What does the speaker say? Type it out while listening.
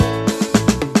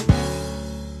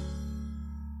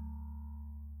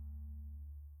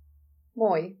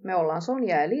Me ollaan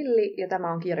Sonja ja Lilli ja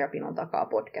tämä on Kirjapinon takaa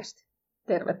podcast.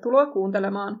 Tervetuloa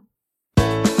kuuntelemaan.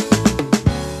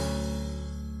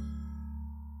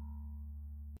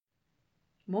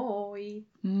 Moi!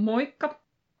 Moikka!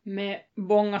 Me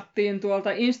bongattiin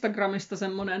tuolta Instagramista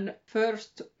semmonen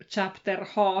First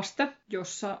Chapter-haaste,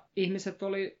 jossa ihmiset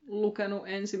oli lukenut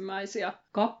ensimmäisiä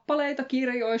kappaleita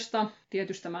kirjoista,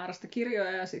 tietystä määrästä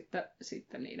kirjoja, ja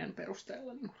sitten niiden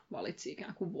perusteella niin valitsi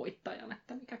ikään kuin voittajan,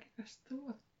 että mikä kirjasta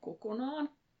luet kokonaan.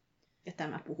 Ja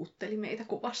tämä puhutteli meitä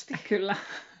kovasti. Kyllä.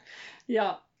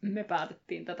 Ja me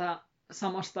päätettiin tätä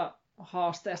samasta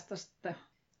haasteesta sitten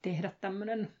tehdä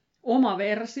tämmönen oma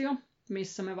versio,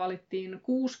 missä me valittiin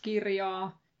 6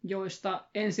 kirjaa, joista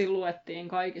ensin luettiin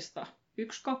kaikista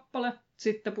 1 kappale,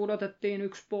 sitten pudotettiin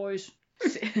 1 pois.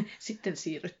 Sitten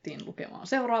siirryttiin lukemaan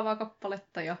seuraavaa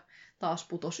kappaletta ja taas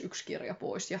putosi 1 kirja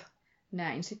pois ja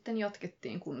näin sitten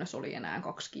jatkettiin, kunnes oli enää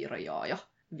 2 kirjaa ja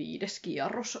 5.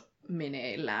 kierros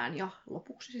meneillään ja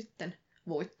lopuksi sitten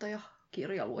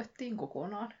voittajakirja luettiin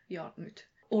kokonaan ja nyt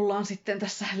ollaan sitten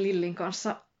tässä Lillin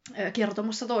kanssa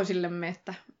kertomassa toisillemme,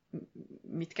 että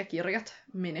mitkä kirjat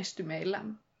menesty meillä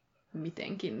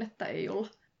mitenkin, että ei olla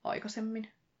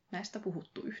aikaisemmin näistä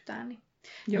puhuttu yhtään, niin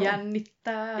joo.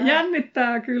 Jännittää.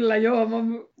 Jännittää kyllä, joo.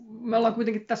 Me ollaan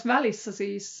kuitenkin tässä välissä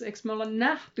siis, eikö me olla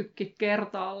nähtykin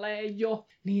kertaalleen jo,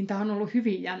 niin tää on ollut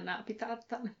hyvin jännää pitää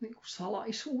tämän niin kuin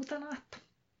salaisuutena, että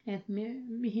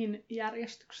mihin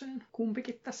järjestykseen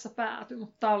kumpikin tässä päätyi,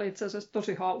 mutta tää oli itse asiassa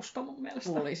tosi hauska mun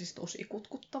mielestä. Oli siis tosi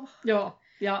kutkuttava. Joo,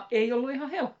 ja ei ollut ihan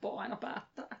helppoa aina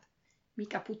päättää, että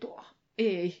mikä putoaa.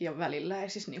 Ei, ja välillä ei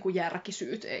siis niinku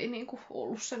järkisyyt ei niinku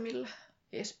ollut se, millä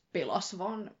edes pelas,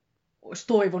 vaan olisi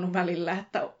toivonut välillä,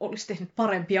 että olisi tehnyt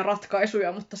parempia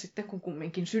ratkaisuja, mutta sitten kun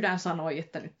kumminkin sydän sanoi,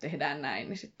 että nyt tehdään näin,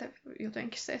 niin sitten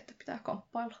jotenkin se, että pitää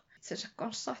kamppailla itsensä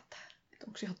kanssa, että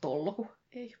onko ihan tollo, kun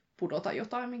ei pudota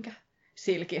jotain, minkä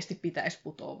selkeästi pitäisi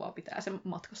putoa, vaan pitää sen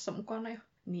matkassa mukana ja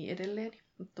niin edelleen.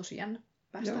 Tosi jännä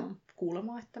päästä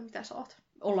kuulemaan, että mitä saat.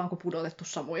 Ollaanko pudotettu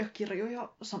samoja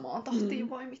kirjoja samaan tahtiin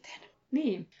vai miten?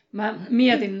 Niin, mä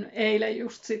mietin eilen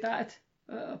just sitä, että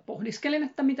pohdiskelin,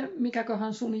 että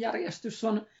mikäköhän sun järjestys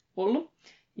on ollut.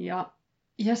 Ja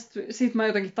sit mä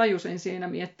jotenkin tajusin siinä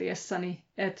miettiessäni,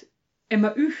 että en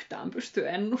mä yhtään pysty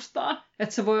ennustamaan.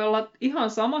 Että se voi olla ihan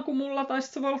sama kuin mulla, tai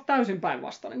se voi olla täysin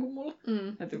päinvastainen kuin mulla.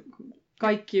 Että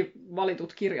kaikki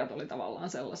valitut kirjat oli tavallaan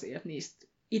sellaisia, että niistä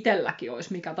itselläkin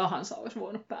olisi mikä tahansa olisi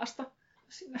voinut päästä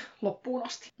sinne loppuun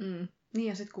asti. Niin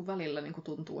ja sitten kun välillä niin kun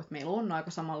tuntuu, että meillä on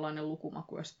aika samanlainen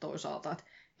lukumaku ja sitten toisaalta,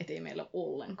 että ei meillä ole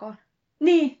ollenkaan.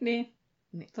 Niin.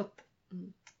 Totta.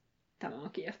 Tämä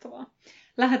on kiehtovaa.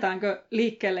 Lähdetäänkö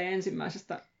liikkeelle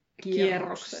ensimmäisestä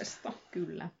kierroksesta?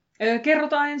 Kyllä.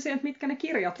 Kerrotaan ensin, että mitkä ne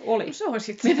kirjat oli. No se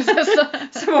olisi itse asiassa.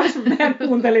 Se voisi meidän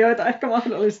kuuntelijoita ehkä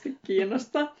mahdollisesti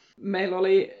kiinnostaa. Meillä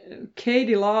oli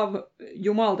Katie Love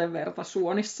Jumaltenverta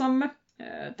suonissamme.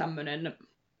 Tämmönen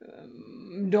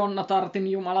Donna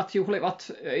Tartin Jumalat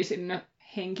juhlivat öisin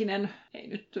henkinen, ei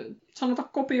nyt sanota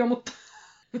kopio, mutta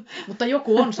mutta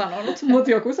joku on sanonut.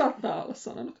 Mutta joku saattaa olla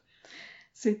sanonut.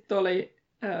 Sitten oli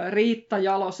Riitta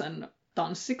Jalosen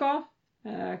Tanssikaa,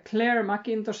 Claire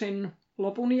McIntoshin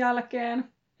Lopun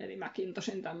jälkeen, eli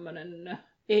McIntoshin tämmönen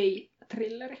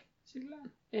ei-trilleri,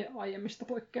 sillään aiemmista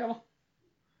poikkeava.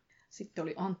 Sitten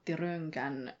oli Antti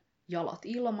Rönkän Jalat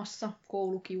ilmassa,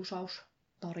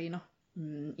 koulukiusaustarina.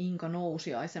 Inka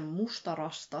Nousiaisen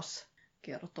Mustarastas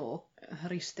kertoo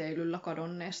risteilyllä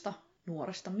kadonneesta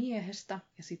nuoresta miehestä.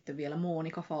 Ja sitten vielä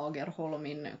Monika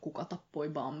Fagerholmin Kuka tappoi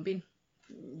Bambin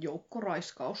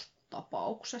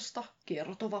joukkoraiskaustapauksesta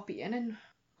kertova pienen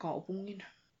kaupungin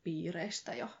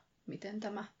piireistä ja miten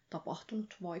tämä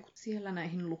tapahtunut vaikutti siellä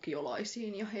näihin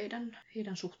lukiolaisiin ja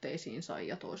heidän suhteisiinsa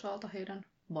ja toisaalta heidän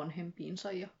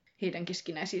vanhempiinsa ja heidän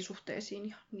keskinäisiin suhteisiin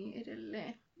ja niin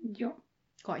edelleen. Joo.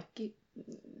 Kaikki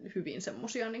hyvin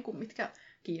semmosia, niin kuin mitkä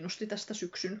kiinnosti tästä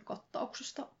syksyn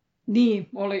kattauksesta. Niin,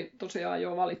 oli tosiaan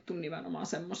jo valittu nimenomaan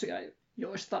semmosia,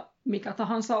 joista mikä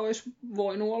tahansa olisi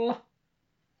voinut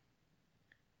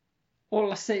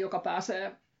olla se, joka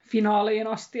pääsee finaaliin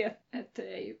asti. Että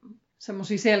ei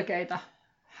semmosia selkeitä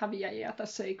häviäjiä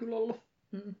tässä ei kyllä ollut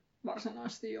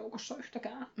varsinaisesti joukossa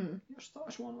yhtäkään, josta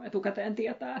olisi voinut etukäteen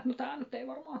tietää, että no tää nyt ei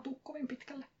varmaan tule kovin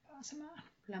pitkälle pääsemään.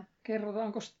 Kyllä.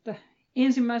 Kerrotaanko sitten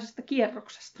ensimmäisestä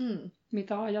kierroksesta,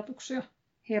 mitä ajatuksia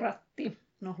herätti?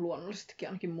 No luonnollisestikin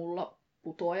ainakin mulla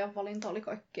putoajan valinta oli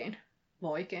kaikkein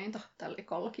vaikeinta tällä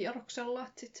ekalla kierroksella,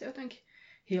 että sit se jotenkin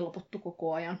helpottui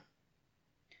koko ajan.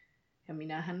 Ja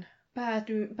minähän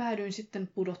päädyin sitten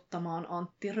pudottamaan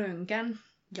Antti Rönkän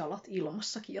Jalat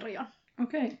ilmassa -kirjan.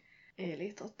 Okei.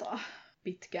 Eli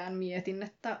pitkään mietin,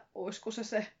 että olisiko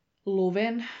se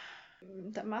Loven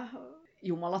tämä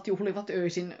Jumalat juhlivat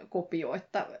öisin -kopio,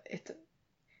 että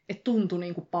tuntui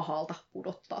niin kuin pahalta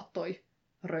pudottaa toi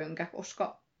rönkä,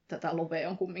 koska tätä Lovea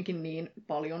on kumminkin niin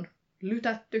paljon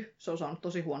lytätty. Se on saanut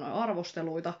tosi huonoja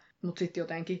arvosteluita, mutta sitten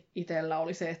jotenkin itsellä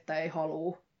oli se, että ei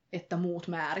halua, että muut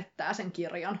määrittää sen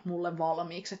kirjan mulle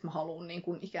valmiiksi, että mä haluan niin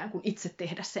kuin ikään kuin itse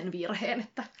tehdä sen virheen,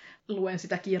 että luen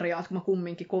sitä kirjaa, että kun mä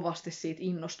kumminkin kovasti siitä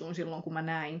innostuin silloin, kun mä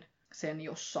näin sen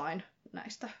jossain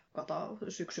näistä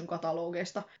syksyn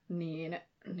katalogeista, niin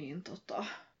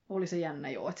oli se jännä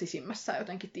jo, että sisimmässä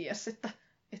jotenkin tiesi,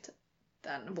 että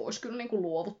tämän voisi kyllä niin kuin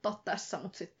luovuttaa tässä,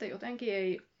 mutta sitten jotenkin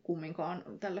ei kumminkaan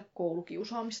tälle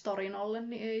koulukiusaamistarinalle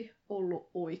niin ei ollut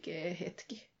oikea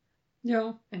hetki.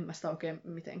 Joo. En mä sitä oikein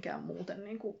mitenkään muuten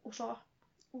niin kuin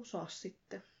osaa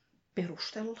sitten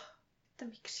perustella, että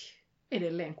miksi.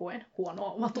 Edelleen koen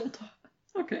huonoa omatuntoa.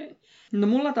 Okei. No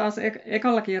mulla taas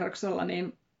ekalla kierroksella,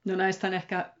 niin no näistähän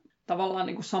ehkä tavallaan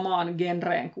niin kuin samaan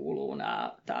genreen kuuluu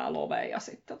tää Love ja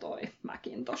sitten toi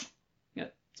Macintosh.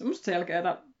 Ja semmoista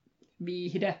selkeätä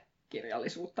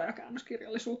viihdekirjallisuutta ja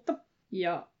käännöskirjallisuutta.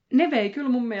 Ja ne vei kyllä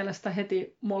mun mielestä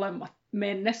heti molemmat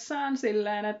mennessään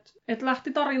silleen, että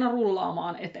lähti tarina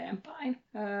rullaamaan eteenpäin.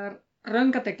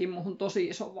 Rönkä teki muhun tosi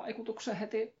ison vaikutuksen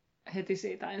heti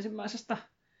siitä ensimmäisestä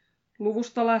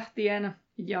luvusta lähtien.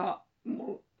 Ja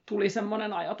mulla tuli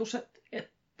semmoinen ajatus,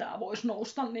 että tämä voisi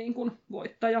nousta niin kuin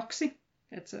voittajaksi.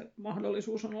 Että se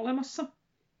mahdollisuus on olemassa.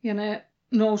 Ja ne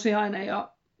Nousiainen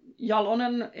ja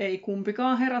Jalonen ei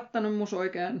kumpikaan herättänyt musta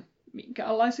oikein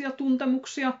minkäänlaisia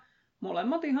tuntemuksia.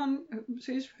 Molemmat ihan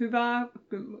siis hyvää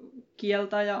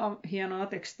kieltä ja hienoa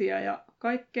tekstiä ja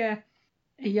kaikkea.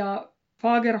 Ja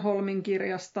Fagerholmin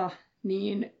kirjasta,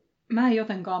 niin mä en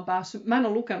jotenkaan mä en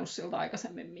ole lukenut siltä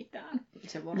aikaisemmin mitään.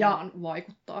 Se varmaan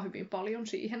vaikuttaa hyvin paljon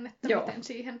siihen, että miten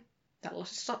siihen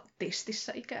tällaisessa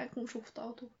testissä ikään kuin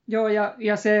suhtautuu. Joo,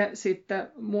 ja se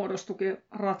sitten muodostuikin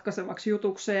ratkaisevaksi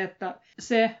jutuksi, että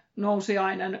se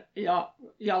Nousiainen ja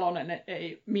Jalonen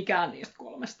ei, mikään niistä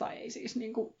kolmesta ei siis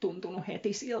niin kuin tuntunut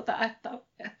heti siltä, että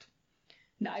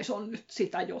näissä on nyt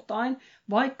sitä jotain.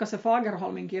 Vaikka se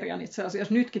Fagerholmin kirjan itse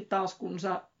asiassa nytkin taas, kun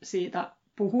sä siitä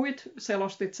puhuit,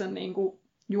 selostit sen niin kuin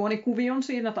juonikuvion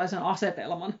siinä tai sen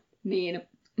asetelman,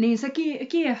 niin se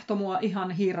kiehtoi mua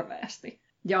ihan hirveästi.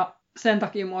 Ja sen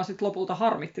takia mua sitten lopulta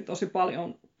harmitti tosi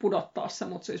paljon pudottaa se,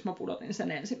 mutta siis mä pudotin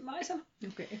sen ensimmäisen.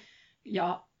 Okay.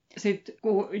 Ja sitten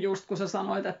just kun sä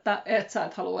sanoit, että sä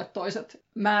et halua, että toiset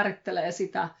määrittelee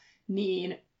sitä,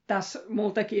 niin tässä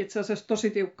mulla teki itse asiassa tosi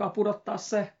tiukkaa pudottaa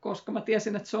se, koska mä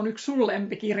tiesin, että se on yksi sun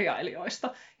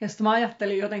lempikirjailijoista. Ja sitten mä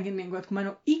ajattelin jotenkin, että kun mä en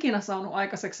ole ikinä saanut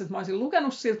aikaiseksi, että mä olisin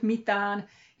lukenut siltä mitään,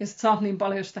 ja sit sä oot niin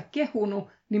paljon sitä kehunut,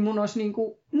 niin mun olisi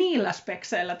niillä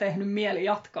spekseillä tehnyt mieli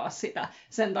jatkaa sitä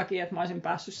sen takia, että mä olisin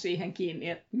päässyt siihen kiinni,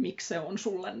 että miksi se on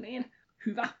sulle niin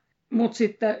hyvä. Mutta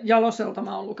sitten Jaloselta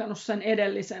mä oon lukenut sen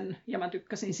edellisen, ja mä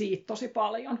tykkäsin siitä tosi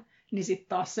paljon. Niin sitten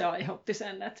taas se aiheutti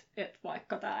sen, että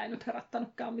vaikka tämä ei nyt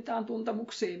herättänytkään mitään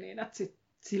tuntemuksia, niin että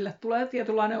sille tulee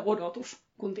tietynlainen odotus,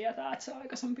 kun tietää, että se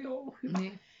aikaisempi on ollut hyvä.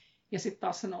 Niin. Ja sitten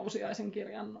taas se Nousiaisen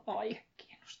kirjan aihe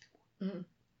kiinnosti.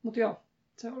 Mutta joo,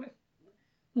 se oli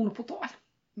mun putoaja.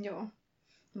 Joo.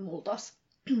 Mulla taas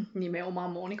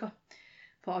nimenomaan Monika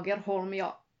Fagerholm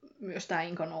ja myös tämä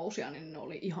Inka Nousiainen, niin ne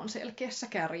oli ihan selkeässä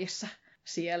kärjessä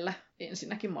siellä.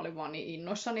 Ensinnäkin mä olin vaan niin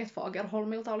innoissani, että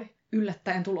Fagerholmilta oli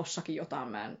yllättäen tulossakin jotain.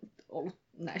 Mä en ollut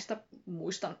näistä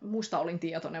muista olin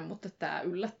tietoinen, mutta tämä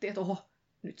yllätti, että oho,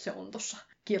 nyt se on tuossa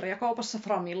kirjakaupassa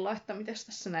Framilla, että miten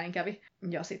tässä näin kävi.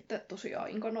 Ja sitten tosiaan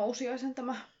Inka Nousiaisen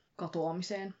tämä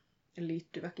katoamiseen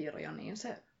liittyvä kirja, niin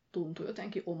se tuntui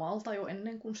jotenkin omalta jo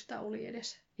ennen kuin sitä oli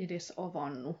edes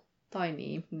avannut. Tai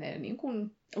niin, ne niin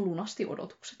kuin lunasti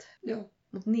odotukset. Joo.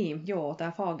 Mutta niin, joo,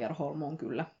 tämä Fagerholm on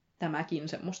kyllä tämäkin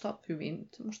hyvin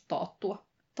semmoista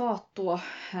taattua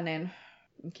hänen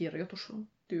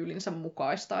kirjoitustyylinsä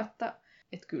mukaista,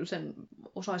 että kyllä sen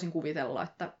osaisin kuvitella,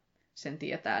 että sen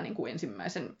tietää niin kuin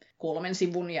ensimmäisen 3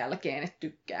 sivun jälkeen, että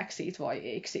tykkääkö siitä vai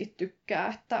eikö siitä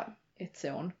tykkää, että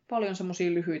se on paljon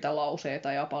semmoisia lyhyitä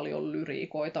lauseita ja paljon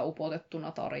lyriikoita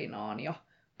upotettuna tarinaan ja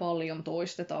paljon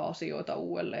toistetaan asioita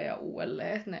uudelleen ja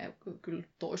uudelleen, että ne kyllä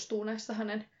toistuu näissä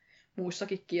hänen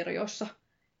muissakin kirjoissa.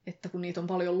 Että kun niitä on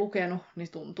paljon lukenut,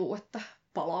 niin tuntuu, että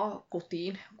palaa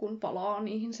kotiin, kun palaa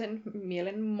niihin sen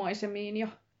mielen maisemiin ja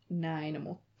näin.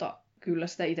 Mutta kyllä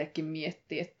sitä itsekin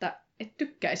miettii, että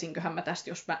tykkäisinköhän mä tästä,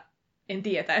 jos mä en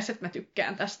tietäisi, että mä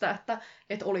tykkään tästä.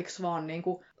 Että oliks vaan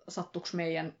niinku, sattuks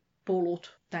meidän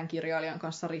polut tämän kirjailijan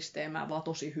kanssa risteämään vaan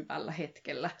tosi hyvällä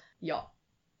hetkellä. Ja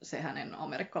se hänen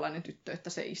amerikkalainen tyttö, että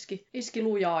se iski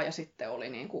lujaa ja sitten oli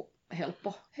niinku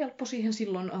helppo siihen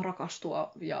silloin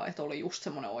rakastua, ja että oli just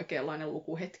semmoinen oikeanlainen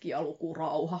lukuhetki ja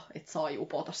lukurauha, että sai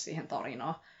upota siihen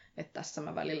tarinaan. Että tässä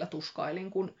mä välillä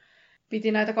tuskailin, kun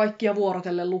piti näitä kaikkia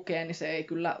vuorotellen lukea, niin se ei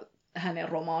kyllä hänen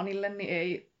romaanille niin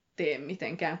ei tee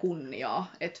mitenkään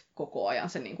kunniaa, että koko ajan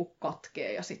se niinku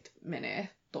katkee ja sitten menee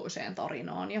toiseen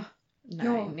tarinaan ja näin.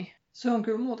 Joo. Niin. Se on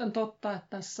kyllä muuten totta, että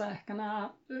tässä ehkä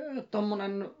nämä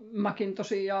tommonen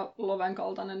Macintoshin ja Loven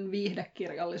kaltainen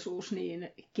viihdekirjallisuus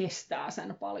niin kestää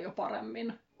sen paljon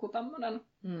paremmin kuin tämmöinen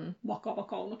vakava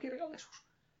kaunokirjallisuus.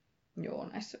 Joo,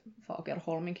 näissä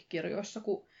Fagerholminkin kirjoissa,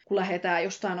 kun lähdetään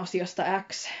jostain asiasta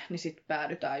X, niin sitten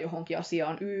päädytään johonkin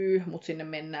asiaan Y, mutta sinne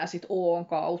mennään sitten O:n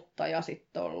kautta ja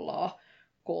sitten ollaan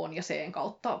K:n ja C:n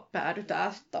kautta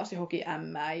päädytään taas johonkin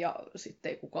M, ja sitten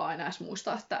ei kukaan enää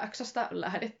muista, että X:stä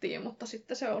lähdettiin, mutta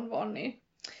sitten se on vaan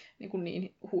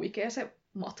niin huikea se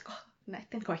matka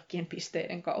näiden kaikkien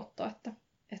pisteiden kautta,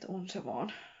 että on se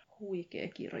vaan huikea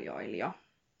kirjailija.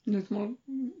 Nyt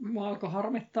mua alkoi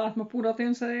harmittaa, että mä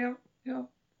pudotin sen ja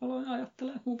aloin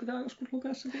ajattelemaan, että mun pitää joskus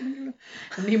lukea se kuitenkin.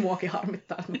 Niin muakin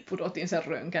harmittaa, että mä pudotin sen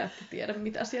rönkään, että tiedä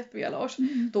mitä sieltä vielä olisi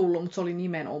tullut, mutta se oli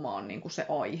nimenomaan niin kuin se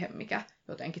aihe, mikä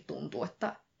jotenkin tuntuu,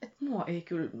 että mua ei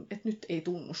kyllä, että nyt ei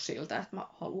tunnu siltä, että mä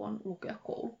haluan lukea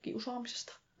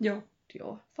koulukiusaamisesta.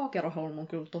 Joo. Fagerholm on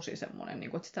kyllä tosi semmoinen,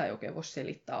 että sitä ei oikein voi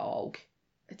selittää auki.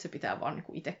 Että se pitää vaan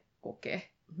itse kokea.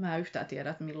 Mä en yhtään tiedä,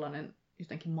 että millainen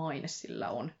jotenkin maine sillä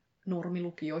on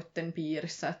normilukijoiden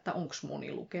piirissä, että onko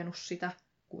moni lukenut sitä,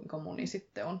 kuinka moni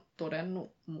sitten on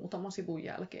todennut muutaman sivun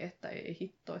jälkeen, että ei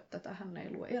hitto, että tähän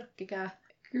ei lue Erkkikään.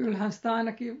 Kyllähän sitä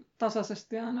ainakin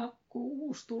tasaisesti aina, kun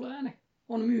uusi tulee, niin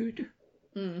on myyty.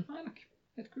 Ainakin.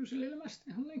 Että kyllä sillä ilmeisesti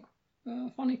ihan niin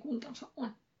kuin fanikuntansa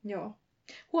on. Joo.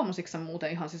 Huomasitko sä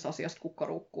muuten ihan siis asiasta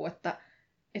kukkarukkuu, että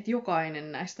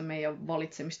jokainen näistä meidän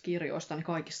valitsemista kirjoista, niin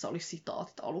kaikissa oli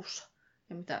sitaatit alussa.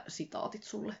 Ja mitä sitaatit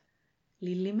sulle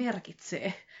Lilli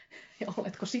merkitsee? Ja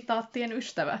oletko sitaattien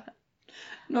ystävä?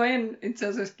 No en itse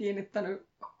asiassa kiinnittänyt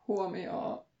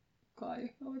huomioon kai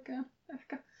oikein.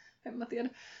 Ehkä, en mä tiedä.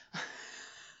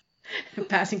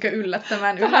 Pääsinkö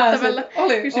yllättävällä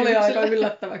oli aika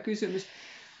yllättävä kysymys.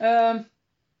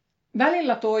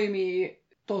 Välillä toimii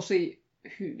tosi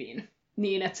hyvin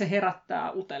niin, että se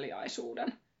herättää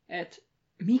uteliaisuuden. Että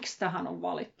miksi tähän on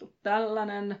valittu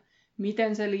tällainen,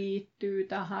 miten se liittyy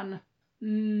tähän,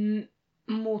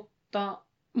 mutta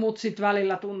sitten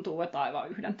välillä tuntuu, että aivan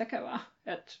yhdentekevää.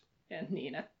 Että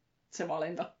se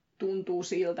valinta tuntuu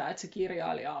siltä, että se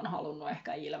kirjailija on halunnut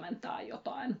ehkä ilmentää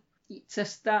jotain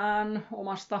itsestään,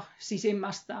 omasta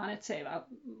sisimmästään, että se ei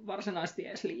varsinaisesti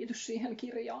edes liity siihen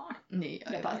kirjaan.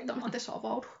 Niin, ei välttämättä se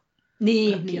avaudu.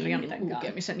 Niin, kirjan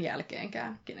lukemisen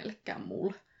jälkeenkään kenellekään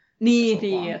muulle.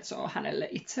 Niin, että se on hänelle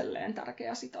itselleen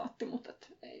tärkeä sitaatti, mutta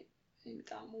ei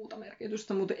mitään muuta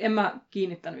merkitystä. Mutta en mä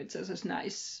kiinnittänyt itse asiassa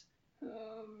näissä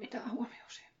mitään huomioon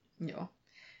siihen. Joo.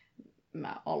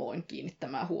 Mä aloin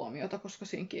kiinnittämään huomiota, koska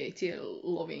siinä Katie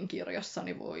Lovin kirjassa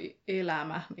niin voi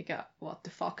elämä, mikä what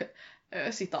the fuck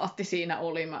sitaatti siinä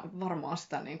oli. Mä varmaan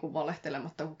sitä niin kuin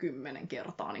valehtelematta kuin 10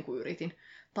 kertaa niin kuin yritin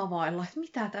tavailla, että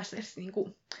mitä tässä edes niin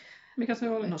kuin... Mikä se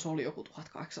oli? No se oli joku 1800-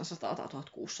 tai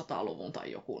 1600-luvun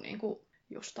tai joku niin kuin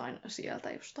jostain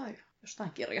sieltä, jostain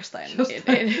kirjasta.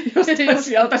 Jostain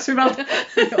sieltä syvältä.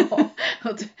 Joo,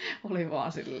 mutta oli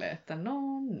vaan silleen, että no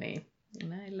niin,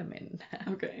 näillä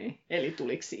mennään. Okei. Eli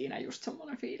tuliko siinä just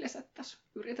semmoinen fiilis, että tässä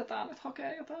yritetään nyt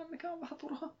hakea jotain, mikä on vähän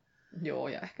turhaa? Joo,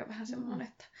 ja ehkä vähän semmoinen,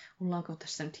 että ollaanko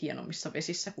tässä nyt hienommissa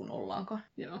vesissä kuin ollaankaan.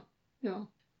 Joo.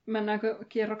 Mennäänkö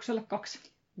kierrokselle 2?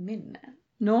 Mennään.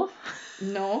 No?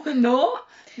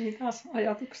 Mitäs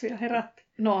ajatuksia herätti?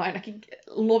 No ainakin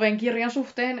Loven kirjan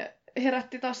suhteen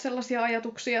herätti taas sellaisia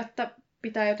ajatuksia, että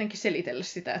pitää jotenkin selitellä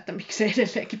sitä, että miksi se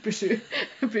edelleenkin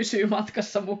pysyy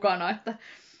matkassa mukana. Että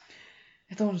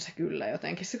on se kyllä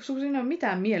jotenkin. Siinä ei ole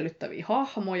mitään miellyttäviä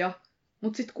hahmoja,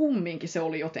 mutta sitten kumminkin se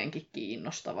oli jotenkin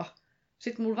kiinnostava.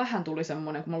 Sitten mulla vähän tuli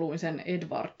semmoinen, kun mä luin sen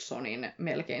Edwardsonin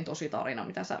melkein tosi tarina,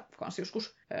 mitä sä kans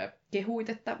joskus kehuit,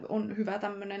 että on hyvä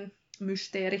tämmöinen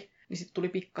mysteeri. Niin sitten tuli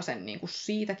pikkasen niinku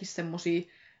siitäkin semmosia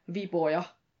viboja.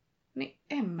 Niin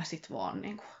en mä sit vaan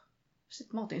niinku...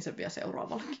 Sitten mä otin sen vielä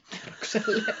seuraavallekin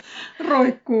kierrokselle.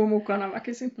 Roikkuu mukana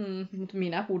väkisin. Mutta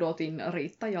minä pudotin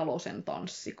Riitta Jalosen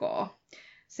Tanssikaa.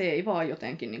 Se ei vaan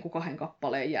jotenkin niinku 2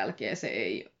 kappaleen jälkeen, se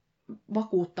ei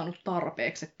vakuuttanut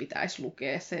tarpeeksi, että pitäisi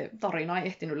lukea. Se tarina ei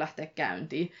ehtinyt lähteä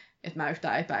käyntiin. Että mä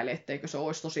yhtään epäilen, etteikö se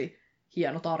olisi tosi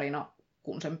hieno tarina,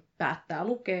 kun sen päättää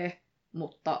lukea.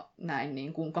 Mutta näin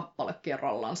niin kuin kappale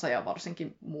kerrallansa ja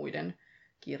varsinkin muiden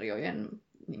kirjojen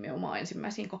nimenomaan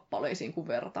ensimmäisiin kappaleisiin kun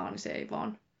vertaa, niin se ei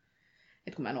vaan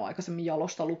että kun mä en ole aikaisemmin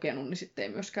Jalosta lukenut, niin sitten ei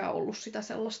myöskään ollut sitä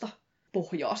sellaista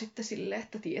pohjaa sitten sille,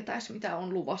 että tietäisi mitä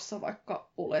on luvassa,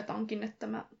 vaikka oletankin, että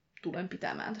mä tulen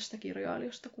pitämään tästä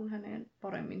kirjailijasta, kun häneen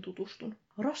paremmin tutustun.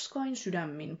 Raskain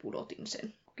sydämin pudotin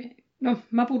sen. Okei. No,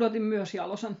 mä pudotin myös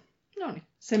Jalosen. Noniin.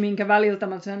 Se, minkä väliltä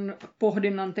mä sen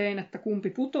pohdinnan tein, että kumpi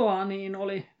putoaa, niin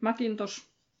oli Mackintosh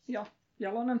ja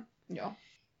Jalonen. Joo.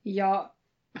 Ja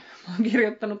mä oon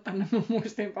kirjoittanut tänne mun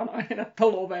muistiinpanoihin, että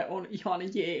Love on ihan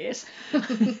jees.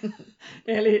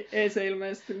 Eli ei se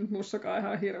ilmeisesti nyt mussakaan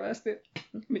ihan hirveästi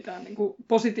mitään niin kuin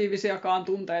positiivisiakaan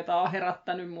tunteita on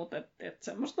herättänyt, mutta et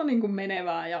semmoista niin kuin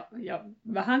menevää ja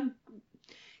vähän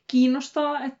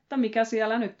kiinnostaa, että mikä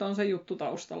siellä nyt on se juttu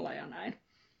taustalla ja näin.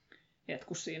 Et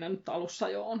kun siinä nyt alussa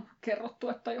jo on kerrottu,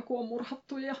 että joku on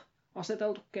murhattu ja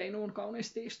aseteltu keinuun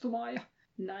kauniisti istumaan ja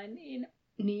näin,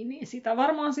 niin sitä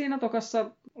varmaan siinä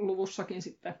tokassa luvussakin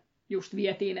sitten just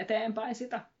vietiin eteenpäin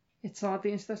sitä, että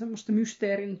saatiin sitä semmoista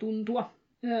mysteerin tuntua.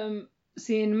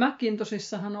 Siinä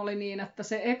Mackintoshissahan oli niin, että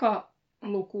se eka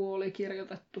luku oli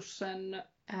kirjoitettu sen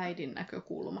Äidin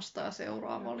näkökulmasta ja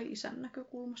seuraava oli isän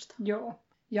näkökulmasta. Joo.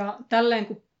 Ja tälleen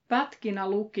kun pätkinä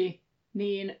luki,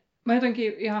 niin mä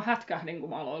jotenkin ihan hätkähdin, kun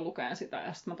mä aloin lukea sitä,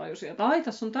 ja sitten mä tajusin, että ai,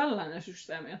 tässä on tällainen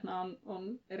systeemi, että nämä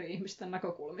on eri ihmisten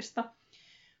näkökulmista.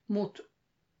 Mutta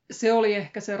se oli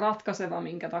ehkä se ratkaiseva,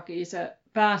 minkä takia se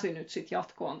pääsi nyt sitten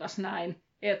jatkoon tässä näin,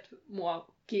 että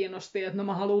mua kiinnosti, että no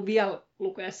mä haluan vielä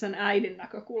lukea sen äidin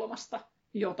näkökulmasta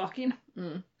jotakin.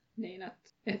 Niin,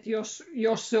 että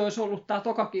jos se olisi ollut tämä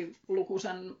tokakin luku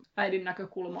sen äidin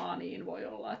näkökulmaa, niin voi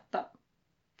olla, että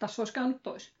tässä olisi käynyt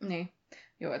toisin. Niin.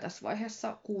 Joo, ja tässä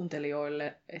vaiheessa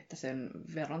kuuntelijoille, että sen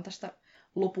verran tästä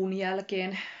lopun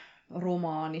jälkeen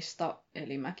romaanista,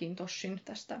 eli Mackintoshin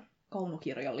tästä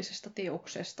kaunokirjallisesta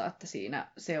teoksesta, että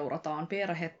siinä seurataan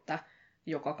perhettä,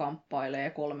 joka kamppailee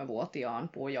 3-vuotiaan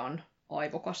pojan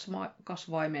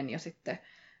aivokasvaimen ja sitten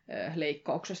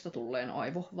leikkauksesta tulleen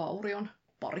aivovaurion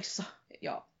parissa.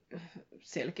 Ja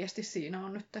selkeästi siinä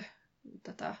on nyt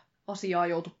tätä asiaa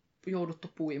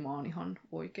jouduttu puimaan ihan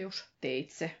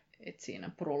oikeusteitse. Että siinä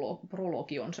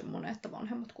prologi on semmoinen, että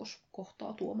vanhemmat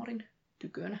kohtaa tuomarin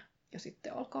tykönä. Ja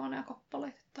sitten alkaa nämä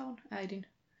kappaleet, että on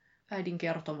äidin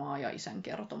kertomaa ja isän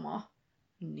kertomaa.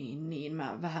 Niin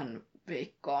mä vähän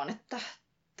veikkaan, että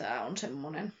tämä on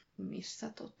semmoinen,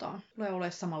 missä tulee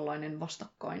olemaan samanlainen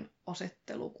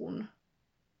vastakkainasettelu kuin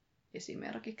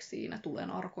esimerkiksi siinä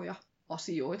Tulen arkoja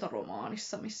asioita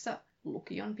romaanissa, missä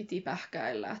lukijan piti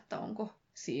pähkäillä, että onko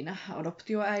siinä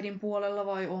adoptioäidin puolella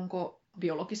vai onko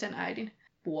biologisen äidin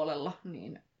puolella,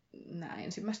 niin nämä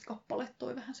ensimmäiset kappaleet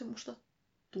toi vähän semmoista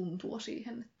tuntua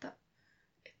siihen,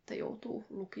 että joutuu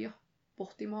lukija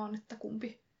pohtimaan, että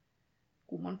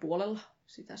kumman puolella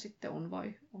sitä sitten on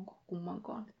vai onko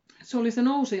kummankaan. Se oli se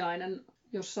Nousiainen,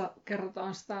 jossa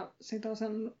kerrotaan sitä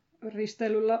sen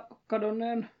risteilyllä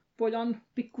kadonneen pojan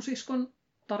pikkusiskon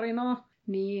tarinaa,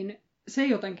 niin se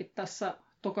jotenkin tässä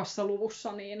tokassa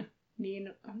luvussa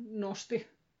niin nosti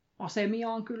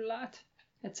asemiaan kyllä, että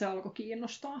se alkoi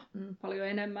kiinnostaa paljon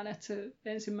enemmän, että se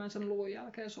ensimmäisen luvun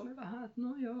jälkeen se oli vähän, että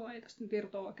no joo, ei tästä nyt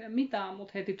irtoa oikein mitään,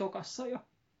 mutta heti tokassa jo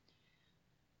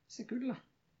se kyllä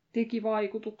teki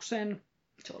vaikutuksen.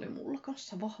 Se oli mulla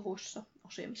kanssa vahvoissa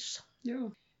asemissa.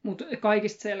 Joo. Mutta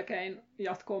kaikista selkein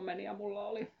jatkoon meni ja mulla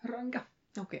oli Rönkä.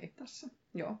 Okei. Tässä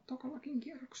Joo. tokallakin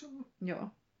kierroksella. Joo.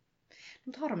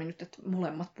 Mutta harmi nyt, että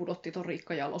molemmat pudotti ton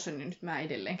Riikka Jalosen, niin nyt mä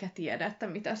edelleenkään tiedä, että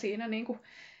mitä siinä niinku...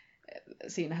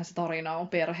 Siinähän se tarina on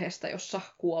perheestä, jossa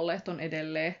kuolleet on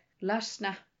edelleen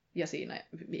läsnä, ja siinä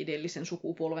edellisen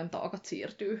sukupolven taakat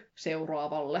siirtyy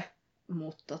seuraavalle.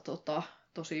 Mutta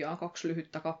tosiaan 2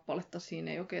 lyhyttä kappaletta,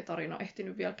 siinä ei oikein tarina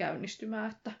ehtinyt vielä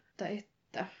käynnistymään, että.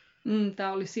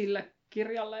 Tämä oli sille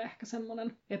kirjalle ehkä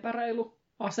semmoinen epäreilu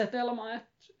asetelma,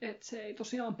 että se ei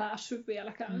tosiaan päässyt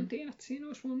vielä käyntiin, että siinä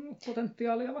olisi voinut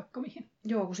potentiaalia vaikka mihin.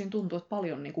 Joo, kun siinä tuntuu, että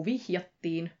paljon niin kuin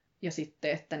vihjattiin, ja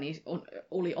sitten, että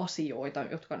oli asioita,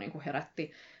 jotka niin kuin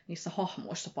herätti niissä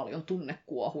hahmoissa paljon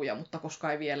tunnekuohuja, mutta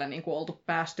koska ei vielä niin kuin oltu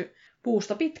päästy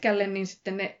puusta pitkälle, niin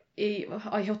sitten ne ei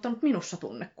aiheuttanut minussa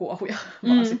tunnekuohuja,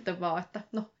 vaan sitten vaan, että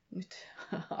no nyt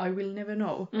I will never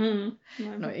know.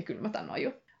 No ei, kyllä mä tämän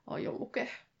aion lukea.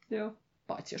 Joo.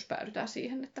 Paitsi jos päädytään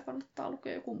siihen, että kannattaa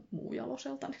lukea joku muu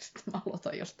Jaloselta, niin sitten mä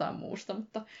aloitan jostain muusta.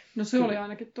 Mutta no se oli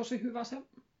ainakin tosi hyvä se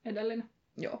edellinen.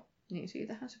 Joo, niin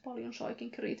siitähän se paljon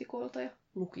saikin kriitikoilta ja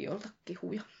lukijoilta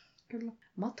kehuja. Kyllä.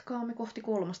 Matkaamme kohti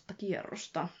 3.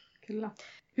 kierrosta. Kyllä.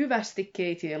 Hyvästi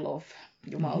Katie Love,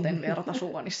 jumalten verta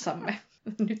suonissamme.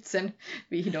 Nyt sen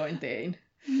vihdoin tein.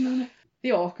 No niin.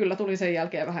 Joo, kyllä tuli sen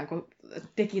jälkeen vähän, kun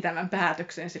teki tämän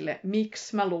päätöksen sille,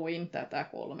 miksi mä luin tätä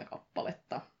 3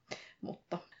 kappaletta.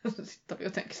 Mutta sitten oli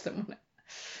jotenkin semmoinen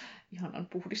ihanan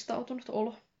puhdistautunut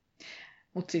olo.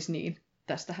 Mutta siis niin,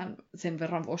 tästähän sen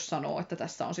verran voisi sanoa, että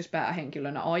tässä on siis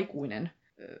päähenkilönä aikuinen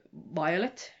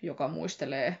Violet, joka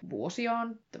muistelee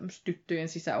vuosiaan tyttöjen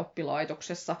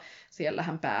sisäoppilaitoksessa. Siellä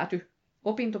hän päätyi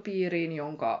opintopiiriin,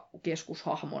 jonka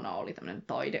keskushahmona oli tämmöinen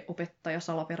taideopettaja,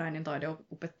 salaperäinen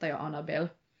taideopettaja Annabelle.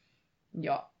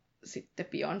 Ja sitten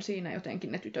pian siinä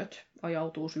jotenkin ne tytöt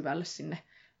ajautuu syvälle sinne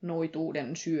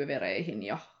noituuden syövereihin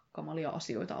ja kamalia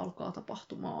asioita alkaa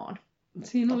tapahtumaan.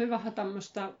 Siinä oli vähän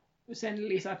tämmöistä sen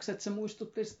lisäksi, että se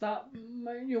muistutti sitä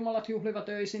Jumalat juhlivat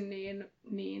öisin,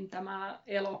 niin tämä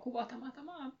elokuva,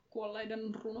 tämä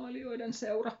kuolleiden runoilijoiden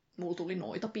seura. Mulla tuli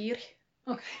noita piiri.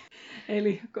 Okay.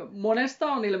 Eli monesta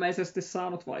on ilmeisesti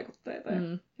saanut vaikutteita ja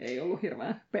ei ollut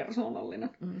hirveän persoonallinen.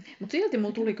 Mutta silti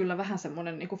mulla tuli kyllä vähän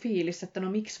semmoinen niinku fiilis, että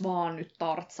no miksi vaan nyt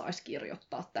Tart saisi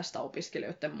kirjoittaa tästä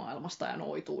opiskelijoiden maailmasta ja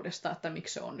noituudesta, että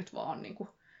miksi se on nyt vaan niinku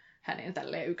hänen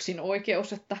tälleen yksin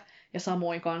oikeus, ja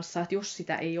samoin kanssa, että jos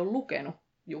sitä ei ole lukenut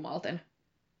Jumalten,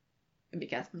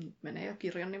 mikä menee jo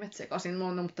kirjan nimet sekaisin,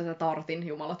 mutta tätä Tartin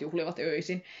Jumalat juhlivat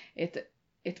öisin, että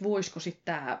voisiko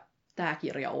sitten tämä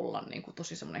kirja olla niin kuin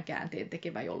tosi semmoinen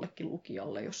käänteentekevä jollekin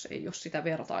lukijalle, jos ei ole sitä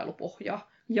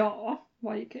vertailupohjaa. Joo,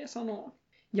 vaikea sanoa.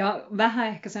 Ja vähän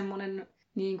ehkä semmoinen,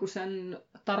 niin kuin sen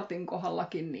Tartin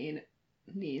kohdallakin,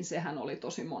 niin sehän oli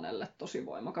tosi monelle tosi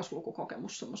voimakas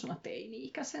lukukokemus semmoisena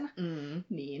teini-ikäisenä.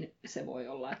 Niin se voi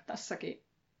olla, että tässäkin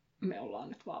me ollaan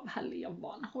nyt vaan vähän liian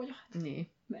vanhoja. Niin.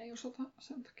 Me ei osata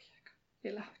sen takia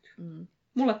eläytyä.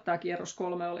 Mulle tämä kierros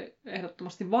 3 oli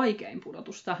ehdottomasti vaikein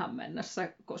pudotus tähän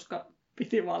mennessä, koska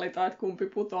piti valita, että kumpi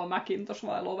putoaa, Macintosh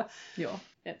vai Love. Joo.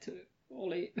 Et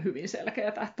oli hyvin selkeää,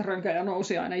 että Rönkä ja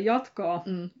Nousiainen jatkaa.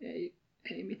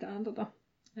 Ei mitään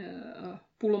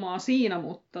pulmaa siinä,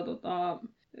 mutta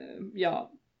ja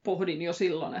pohdin jo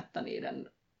silloin, että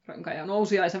niiden Rönkä ja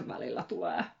Nousiaisen välillä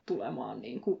tulee tulemaan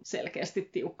niin kuin selkeästi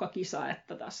tiukka kisa,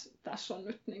 että tässä on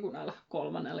nyt niin kuin näillä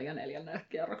 3., 4., 4.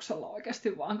 kierroksella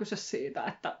oikeasti vaan kyse siitä,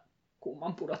 että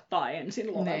kumman pudottaa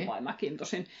ensin, Loven vai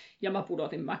Macintoshin, ja mä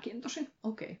pudotin Macintoshin.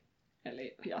 Okei.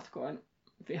 Eli jatkoin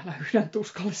vielä yhden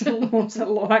tuskallisen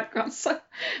luonsen Loven kanssa.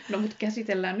 No mutta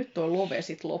käsitellään nyt tuo Love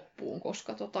sit loppuun,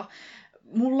 koska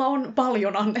mulla on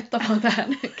paljon annettavaa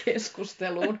tähän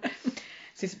keskusteluun.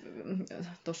 Siis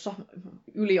tuossa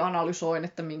ylianalysoin,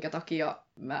 että minkä takia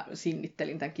mä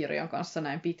sinnittelin tämän kirjan kanssa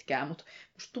näin pitkään, mutta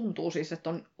musta tuntuu siis, että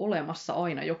on olemassa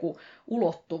aina joku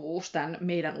ulottuvuus tämän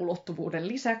meidän ulottuvuuden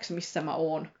lisäksi, missä mä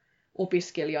oon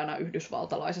opiskelijana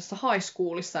yhdysvaltalaisessa high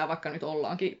schoolissa, ja vaikka nyt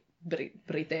ollaankin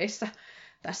Briteissä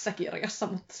tässä kirjassa,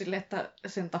 mutta sille, että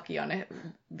sen takia ne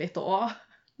vetoaa.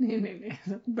 Niin.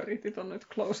 Britit on nyt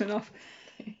close enough.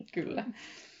 Kyllä.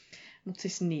 Mutta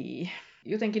siis niin.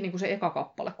 Jotenkin niin kuin se eka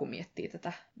kappale, kun miettii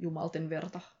tätä Jumalten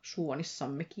verta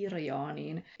suonissamme -kirjaa,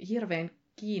 niin hirveän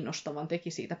kiinnostavan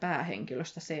teki siitä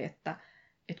päähenkilöstä se, että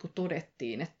kun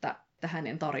todettiin, että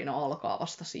hänen tarina alkaa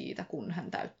vasta siitä, kun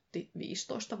hän täytti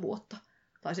 15 vuotta.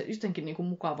 Tai se jotenkin niin kuin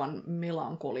mukavan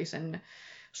melankolisen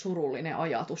surullinen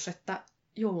ajatus, että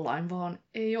jollain vaan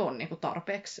ei ole niin kuin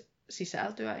tarpeeksi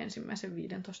sisältöä ensimmäisen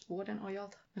 15 vuoden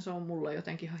ajalta. Ja se on mulle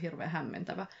jotenkin ihan hirveän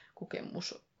hämmentävä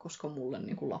kokemus, koska mulle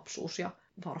niin kuin lapsuus ja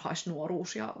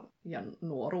varhaisnuoruus ja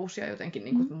nuoruus ja jotenkin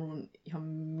niin kuin, mulla on ihan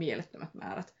mielettömät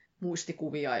määrät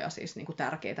muistikuvia ja siis niin kuin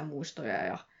tärkeitä muistoja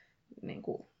ja niin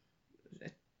kuin,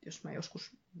 jos mä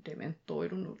joskus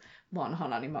dementoidun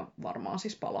vanhana, niin mä varmaan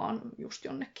siis palaan just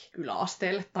jonnekin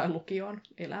yläasteelle tai lukioon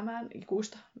elämään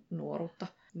ikuista nuoruutta.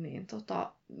 Niin,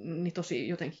 niin tosi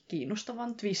jotenkin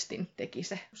kiinnostavan twistin teki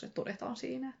se, kun se todetaan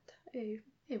siinä, että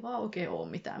ei vaan oikein ole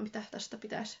mitään, mitä tästä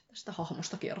pitäisi tästä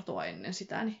hahmosta kertoa ennen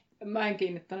sitä. Niin. Mä en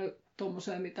kiinnittänyt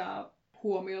tuommoiseen mitään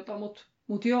huomiota,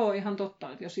 mutta joo, ihan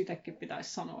totta, että jos itsekin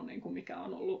pitäisi sanoa, niin kuin mikä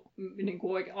on ollut niin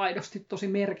kuin aidosti tosi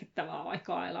merkittävää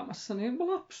aikaa elämässä, niin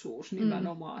lapsuus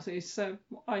nimenomaan. Siis se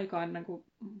aika ennen kuin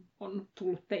on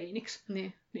tullut teiniksi,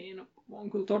 niin on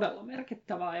kyllä todella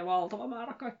merkittävää ja valtava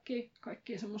määrä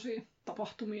kaikkia semmoisia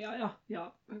tapahtumia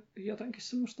ja jotenkin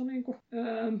semmoista, niin kuin,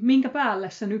 minkä päälle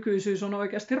se nykyisyys on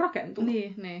oikeasti rakentunut.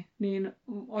 Niin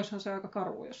olisihan se aika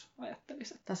karu, jos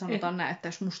ajattelisi. Tai sanotaan näin, että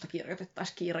jos musta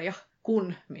kirjoitettaisiin kirja,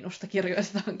 kun minusta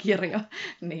kirjoitetaan kirja,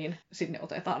 niin sinne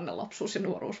otetaan ne lapsuus- ja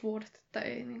nuoruusvuodet, että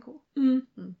ei niin kuin,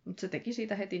 Mutta se teki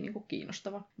siitä heti niinku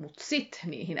kiinnostavan. Mutta sitten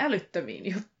niihin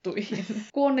älyttömiin juttuihin.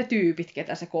 Kun on ne tyypit,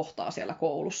 ketä se kohtaa siellä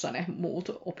koulussa, ne muut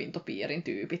opintopiirin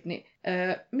tyypit, niin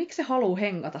miksi se haluaa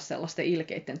hengata sellaisten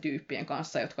ilkeiden tyyppien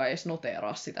kanssa, jotka ei edes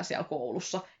noteeraa sitä siellä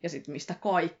koulussa, ja sitten mistä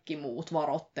kaikki muut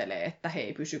varottelee, että he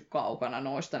ei pysy kaukana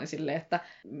noista, niin silleen, että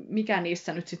mikä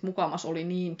niissä nyt sitten mukamas oli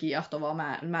niin kiehtovaa,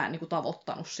 mä en niinku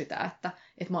tavoittanut sitä, että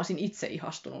mä olisin itse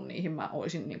ihastunut niihin, mä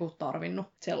olisin niinku tarvinnut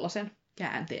sellaisen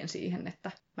käänteen siihen,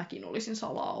 että mäkin olisin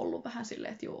salaa ollut vähän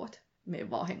silleen, että joo, että mene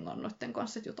vaan hengaan noitten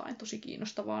kanssa, että jotain tosi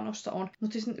kiinnostavaa noissa on.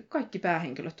 Mutta siis kaikki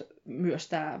päähenkilöt, myös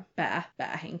tämä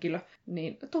päähenkilö,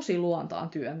 niin tosi luontaan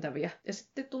työntäviä. Ja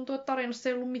sitten tuntuu, että tarinassa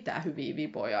ei ollut mitään hyviä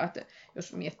vipoja. Että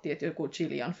jos miettii, että joku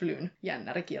Gillian Flynn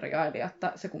jännärikirjailija,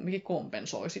 että se kumminkin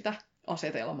kompensoi sitä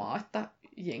asetelmaa, että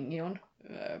jengi on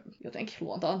jotenkin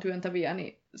luontaan työntäviä,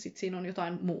 niin sitten siinä on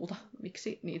jotain muuta,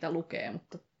 miksi niitä lukee,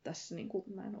 mutta tässä niinku,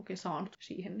 mä en oikein saanut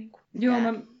siihen niinku mitään.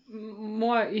 Joo,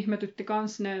 mua ihmetytti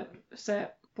kans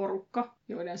se porukka,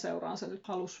 joiden seuraan se nyt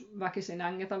halusi väkisin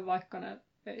ängetä, vaikka ne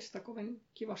ei sitä kovin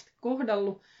kivasti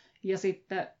kohdellut. Ja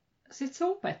sitten se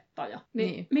opettaja.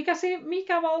 Niin.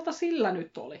 Mikä valta sillä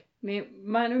nyt oli? Niin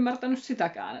mä en ymmärtänyt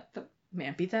sitäkään, että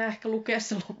meidän pitää ehkä lukea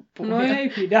se loppuun. No ei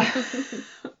pidä.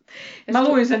 Mä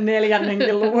luin sen 4.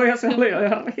 luvun ja se oli jo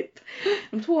ihan riittävä.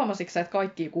 Mutta huomasitko sä, että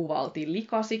kaikki kuvailtiin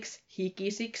likasiksi,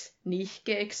 hikisiksi,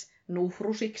 nihkeiksi,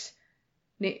 nuhrusiksi,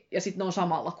 niin, ja sitten ne on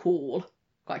samalla cool.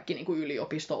 Kaikki niinku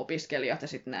yliopisto-opiskelijat ja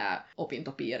sitten nämä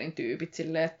opintopiirin tyypit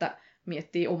silleen, että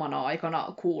miettii omana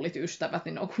aikana coolit ystävät,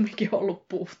 niin ne on kumminkin ollut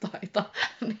puhtaita.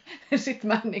 Sitten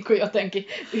mä en niinku jotenkin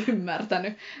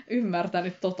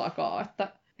ymmärtänyt totakaan, että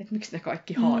miksi ne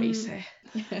kaikki haisee.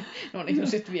 No niin,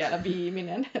 sitten vielä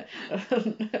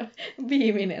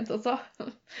viimeinen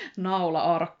naula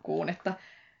arkkuun, että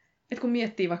kun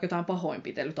miettii vaikka jotain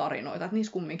pahoinpitelytarinoita, että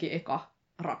niissä kumminkin eka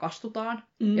rakastutaan,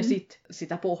 ja sitten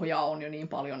sitä pohjaa on jo niin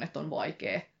paljon, että on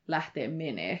vaikea lähteä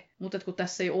menee. Mutta kun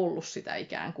tässä ei ollut sitä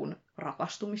ikään kuin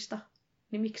rakastumista,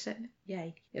 niin miksi se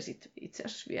jäi? Ja sitten itse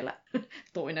asiassa vielä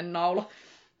toinen naula.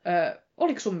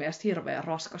 Oliko sun mielestä hirveän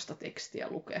raskasta tekstiä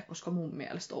lukea? Koska mun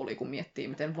mielestä oli, kun miettii,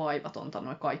 miten vaivatonta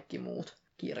noi kaikki muut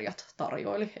kirjat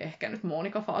tarjoili. Ehkä nyt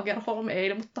Monika Fagerholm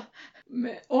ei, mutta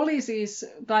oli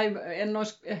siis, tai en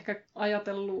olisi ehkä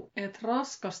ajatellut, että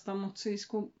raskasta, mutta siis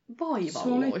kun se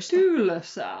oli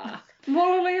tylsää.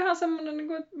 Mulla oli ihan semmoinen,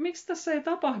 että miksi tässä ei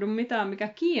tapahdu mitään, mikä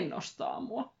kiinnostaa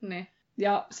mua. Ne.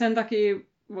 Ja sen takia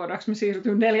voidaanko me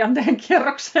siirtyä 4.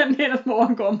 kierrokseen niin, että mä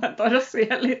voin kommentoida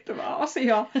siihen liittyvää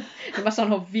asiaa. Mä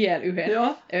sanon vielä yhden.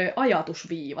 Joo.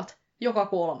 Ajatusviivat. Joka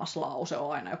 3. lause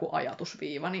on aina joku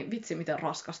ajatusviiva, niin vitsi miten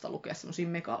raskasta lukea semmosia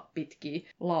mega pitkiä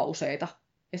lauseita.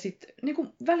 Ja sitten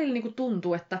välillä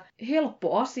tuntuu, että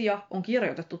helppo asia on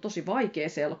kirjoitettu tosi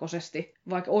vaikeaselkoisesti,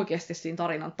 vaikka oikeasti siinä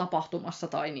tarinan tapahtumassa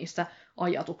tai niissä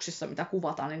ajatuksissa, mitä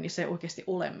kuvataan, niin se ei oikeasti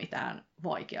ole mitään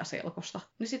vaikeaselkosta.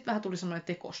 Niin sitten vähän tuli semmoinen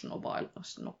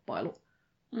tekosnoppailu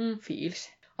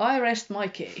fiilis. I rest my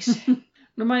case.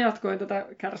 No mä jatkoin tätä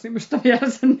kärsimystä vielä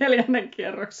sen 4.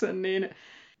 kierroksen,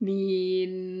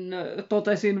 niin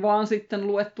totesin vaan sitten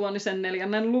luettuani sen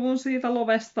 4. luvun siitä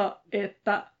lovesta,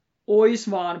 että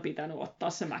ois vaan pitänyt ottaa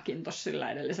se Macintosh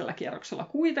sillä edellisellä kierroksella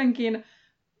kuitenkin.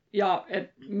 Ja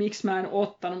miksi mä en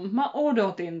ottanut, mutta mä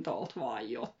odotin tuolta vaan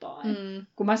jotain.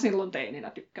 Kun mä silloin teininä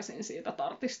tykkäsin siitä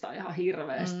tartista ihan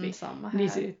hirveästi,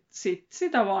 niin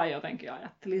sitä vaan jotenkin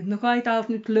ajattelin, että no kai täältä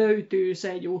nyt löytyy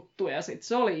se juttu. Ja sitten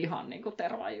se oli ihan niin kuin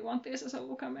tervajuontiin se sen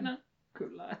lukeminen.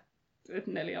 Kyllä,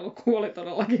 että 4 lukua oli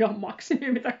todellakin ihan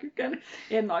maksimi, mitä kykeni.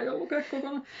 En aio lukea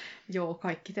kokonaan. Joo,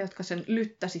 kaikki te, jotka sen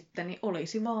lyttäsitte, niin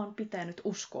olisi vaan pitänyt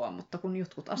uskoa, mutta kun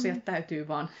jotkut asiat täytyy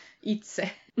vaan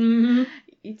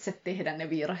itse tehdä ne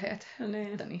virheet,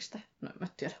 että niistä, no en mä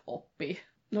tiedä, oppii.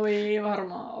 No ei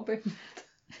varmaan opi.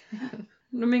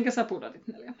 No minkä sä pudotit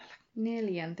 4?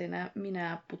 4.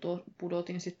 minä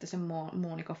pudotin sitten sen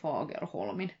Monika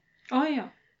Fagerholmin. Ai ja.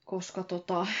 Koska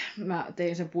mä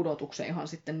tein sen pudotuksen ihan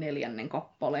sitten 4.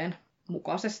 kappaleen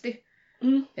mukaisesti.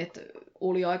 Että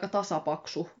oli aika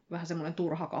tasapaksu, vähän semmoinen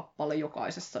turha kappale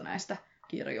jokaisessa näistä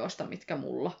kirjoista, mitkä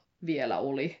mulla vielä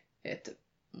oli. Että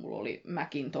mulla oli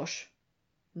Macintosh,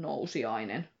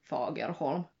 Nousiainen,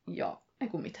 Fagerholm ja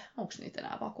mitä, onko niitä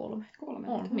enää vaan 3? 3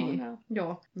 on, niin.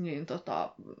 Joo, niin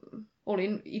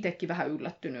olin itsekin vähän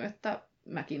yllättynyt, että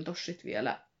Macintoshit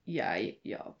vielä jäi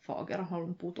ja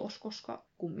Fagerholm putos, koska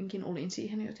kumminkin olin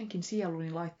siihen jotenkin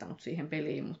sieluni laittanut siihen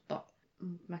peliin, mutta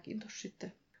Macintosh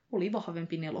sitten oli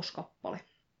vahvempi 4. kappale.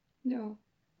 Joo.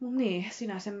 No niin,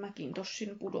 sinä sen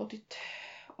Macintoshin pudotit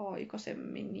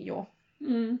aikaisemmin jo.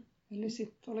 Eli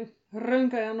sitten oli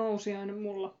Rönkä ja Nousiainen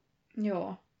mulla.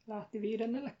 Joo. Lähti 5.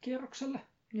 kierrokselle.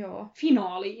 Joo.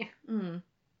 finaaliin.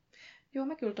 Joo,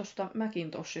 mä kyllä tosta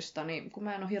Macintoshista, niin kun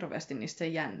mä en ole hirveästi niistä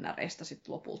sen jännäreistä sit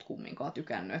lopulta kumminkaan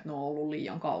tykännyt, että ne on ollut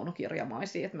liian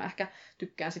kaunokirjamaisia, että mä ehkä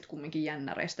tykkään sit kumminkin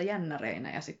jännäreistä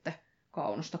jännäreinä ja sitten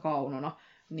kaunosta kaunona,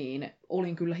 niin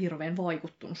olin kyllä hirveän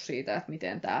vaikuttunut siitä, että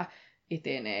miten tämä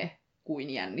etenee kuin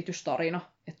jännitystarina,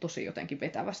 että tosi jotenkin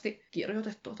vetävästi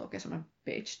kirjoitettu, että oikein semmoinen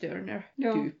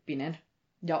page-turner-tyyppinen.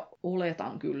 Ja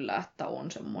oletan kyllä, että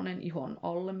on semmoinen ihon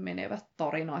alle menevä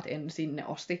tarina, että en sinne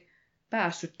asti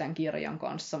päässyt tämän kirjan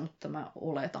kanssa, mutta mä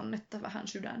oletan, että vähän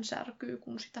sydän särkyy,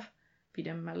 kun sitä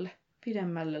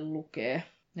pidemmälle lukee.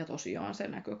 Ja tosiaan se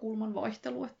näkökulman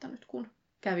vaihtelu, että nyt kun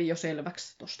kävi jo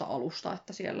selväksi tuosta alusta,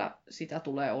 että siellä sitä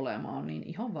tulee olemaan, niin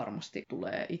ihan varmasti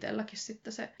tulee itselläkin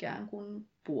sitten se ikään kuin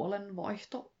puolen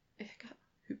vaihto ehkä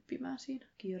hyppimään siinä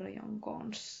kirjan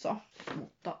kanssa.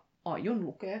 Mutta aion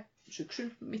lukea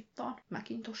syksyn mittaan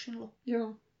Macintoshin loppuun.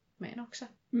 Joo. Meinaatko sä?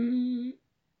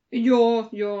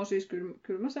 Joo, siis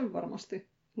kyllä mä sen varmasti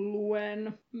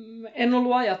luen. En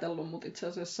ollut ajatellut, mutta itse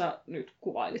asiassa nyt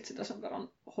kuvailit sitä sen verran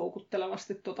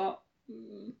houkuttelevasti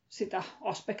sitä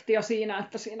aspektia siinä,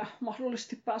 että siinä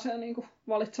mahdollisesti pääsee niinku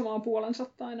valitsemaan puolensa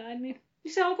tai näin, niin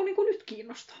se alkoi niinku nyt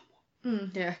kiinnostaa mua.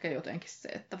 Ja ehkä jotenkin se,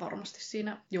 että varmasti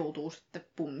siinä joutuu sitten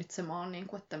punnitsemaan, niin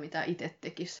kuin, että mitä itse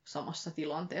tekisi samassa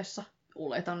tilanteessa.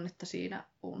 Oletan, että siinä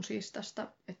on siis tästä,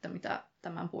 että mitä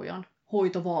tämän pojan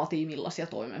hoito vaatii, millaisia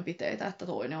toimenpiteitä, että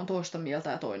toinen on toista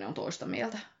mieltä ja toinen on toista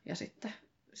mieltä. Ja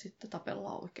sitten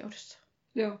tapellaan oikeudessa.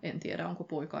 Joo. En tiedä, onko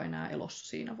poika enää elossa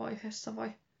siinä vaiheessa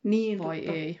vai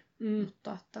totta. ei.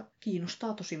 Mutta että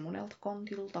kiinnostaa tosi monelta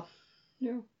kantilta.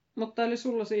 Joo. Mutta eli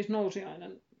sulla siis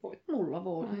nousiainen voitti. Mulla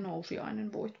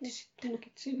nousiainen voitti sitten.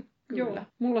 Tulkitsin. Kyllä. Joo.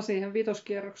 Mulla siihen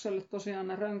vitoskierrokselle tosiaan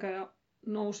ne Rönkä ja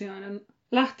nousiainen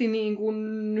lähti niin kuin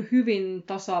hyvin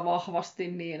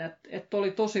tasavahvasti niin, että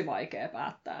oli tosi vaikea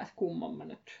päättää, että kumman mä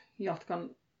nyt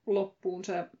jatkan loppuun.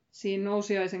 Siinä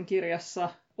nousiaisen kirjassa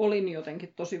olin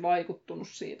jotenkin tosi vaikuttunut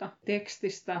siitä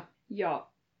tekstistä ja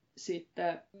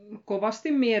sitten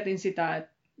kovasti mietin sitä,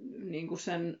 että niin kuin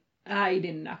sen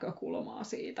äidin näkökulmaa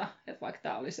siitä, että vaikka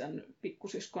tämä oli sen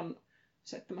pikkusiskon,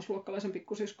 7-luokkalaisen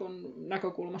pikkusiskon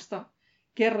näkökulmasta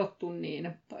kerrottu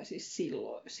niin, tai siis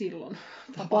silloin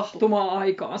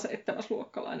tapahtuma-aikaan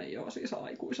 7-luokkalainen joo, siis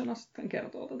aikuisena sitten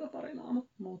kertoo tätä tarinaa.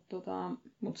 Mutta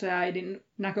se äidin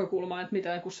näkökulma, että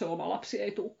miten kun se oma lapsi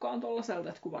ei tulekaan tollaiselta,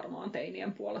 että kun varmaan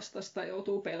teinien puolesta sitä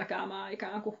joutuu pelkäämään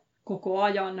ikään kuin koko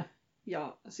ajan,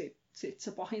 ja sit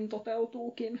se pahin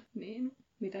toteutuukin, niin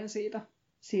miten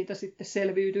siitä sitten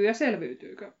selviytyy ja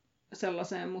selviytyykö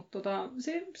sellaiseen, mutta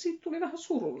siitä tuli vähän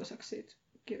surulliseksi siitä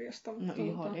kirjasta. No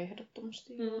ihan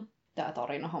ehdottomasti. Tämä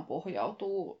tarinahan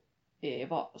pohjautuu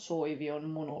Eeva Soivion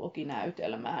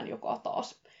monologinäytelmään, joka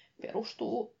taas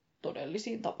perustuu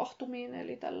todellisiin tapahtumiin,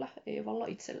 eli tällä Eevalla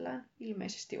itsellään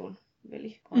ilmeisesti on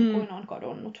veli aikoinaan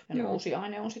kadonnut. Ja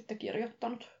nousiainen on sitten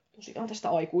kirjoittanut tosiaan tästä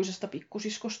aikuisesta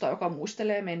pikkusiskosta, joka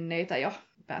muistelee menneitä ja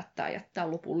päättää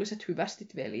jättää lopulliset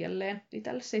hyvästit veljelleen. Eli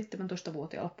tälle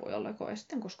 17-vuotiaalle pojalle, joka ei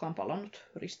sitten koskaan palannut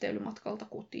risteilymatkalta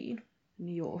kotiin.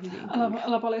 Niin joo, hyvin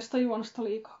älä paljasta juonesta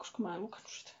liikaa, koska mä en lukenut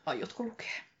sitä. Aiotko lukea?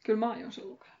 Kyllä mä aion sen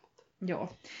lukea. Joo.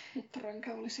 Mutta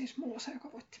Rönkä oli siis mulla se,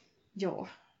 joka voitti. Joo.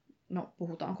 No,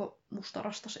 puhutaanko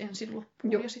Mustarastas ensin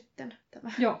loppuun ja sitten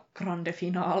tämä grande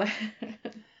finale.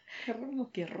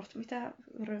 Kerrot, mitä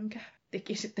Rönkä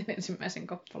teki sitten ensimmäisen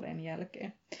kappaleen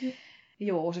jälkeen.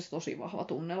 Joo, siis tosi vahva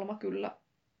tunnelma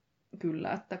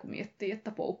kyllä, että kun miettii,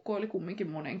 että poukkoili kumminkin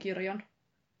monen kirjan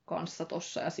kanssa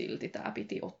tossa ja silti tämä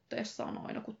piti otteessaan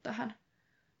aina kun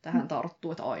tähän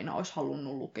tarttuu, että aina olisi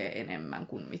halunnut lukea enemmän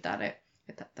kuin mitä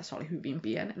että tässä oli hyvin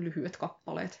lyhyet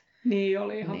kappaleet. Niin,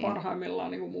 oli ihan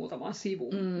parhaimmillaan niin kuin muutaman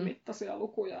sivun mittaisia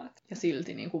lukuja. Ja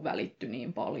silti niin kuin välittyi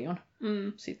niin paljon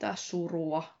sitä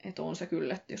surua, että on se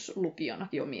kyllä, että jos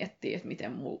lukijanakin jo miettii, että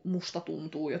miten musta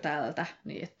tuntuu jo tältä,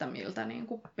 niin että miltä niin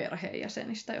kuin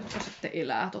perheenjäsenistä, jotka sitten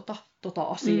elää tota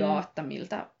asiaa, että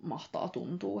miltä mahtaa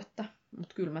tuntua.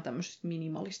 Mutta kyllä mä tämmöisestä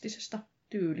minimalistisesta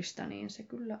tyylistä, niin se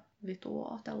kyllä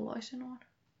vetoaa tällaisenaan.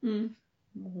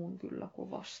 Muhun kyllä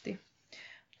kovasti.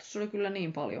 Tuossa oli kyllä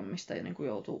niin paljon, mistä niin kuin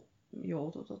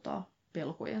joutui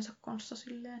pelkojensa kanssa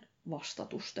silleen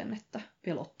vastatusten, että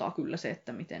pelottaa kyllä se,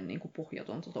 että miten niin kuin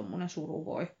pohjatonta tommonen suru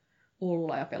voi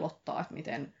olla ja pelottaa, että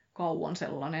miten kauan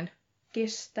sellainen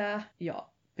kestää ja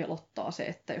pelottaa se,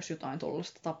 että jos jotain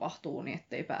tuollaista tapahtuu, niin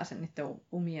ettei pääse niiden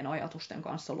omien ajatusten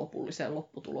kanssa lopulliseen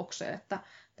lopputulokseen, että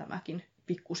tämäkin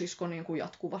pikkusisko niin kuin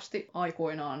jatkuvasti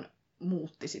aikoinaan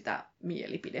muutti sitä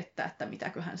mielipidettä, että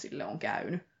mitäköhän sille on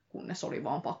käynyt, kunnes oli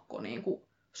vaan pakko niin kuin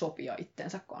sopia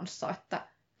itsensä kanssa, että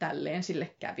tälleen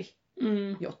sille kävi,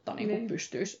 jotta niin kuin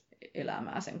pystyisi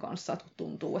elämää sen kanssa, että kun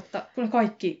tuntuu, että kun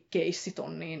kaikki keissit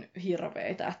on niin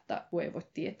hirveitä, että kun ei voi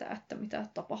tietää, että mitä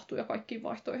tapahtuu ja kaikki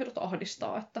vaihtoehdot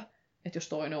ahdistaa, että jos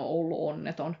toinen on ollut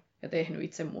onneton ja tehnyt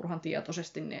itsemurhan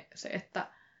tietoisesti, niin se, että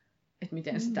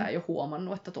miten sitä ei ole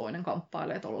huomannut, että toinen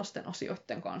kamppailee tollaisten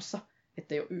asioiden kanssa,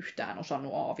 että ei ole yhtään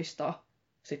osannut aavistaa.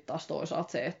 Sitten taas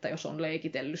toisaalta se, että jos on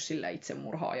leikitellyt sillä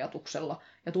itsemurha-ajatuksella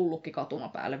ja tullutkin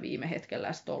katumapäälle viime hetkellä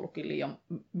ja sitten on ollutkin liian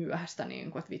myöhäistä,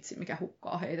 niin kuin, että vitsi mikä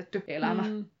hukkaa heitetty elämä.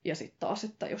 Ja sitten taas,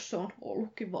 että jos se on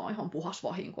ollutkin vaan ihan puhas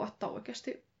vahinko, että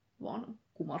oikeasti vaan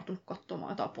kumartunut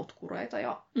katsomaan jotain potkureita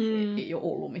ja ei ole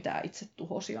ollut mitään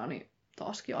itsetuhoisia, niin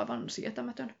taaskin aivan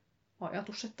sietämätön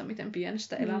ajatus, että miten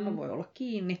pienestä elämä voi olla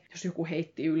kiinni. Jos joku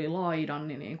heitti yli laidan,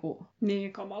 niin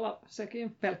Niin, kamala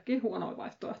sekin. Pelkkiä huonoja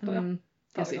vaihtoehtoja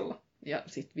tarjolla. Ja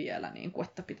sitten vielä,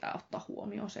 että pitää ottaa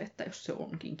huomioon se, että jos se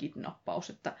onkin kidnappaus,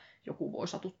 että joku voi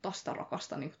satuttaa sitä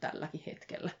rakasta tälläkin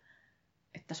hetkellä.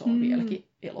 Että se on vieläkin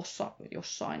elossa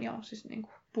jossain. Ja siis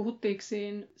Puhuttiinko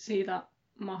siitä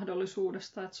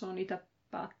mahdollisuudesta, että se on itse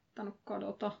päättänyt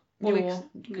kadota? Joo,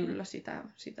 kyllä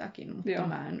sitäkin, mutta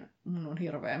mun on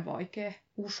hirveän vaikea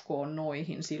uskoa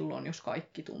noihin silloin, jos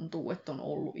kaikki tuntuu, että on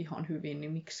ollut ihan hyvin,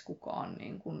 niin miksi kukaan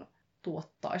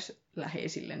tuottaisi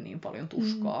läheisille niin paljon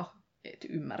tuskaa, että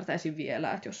ymmärtäisin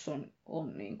vielä, että jos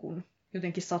on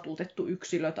jotenkin satutettu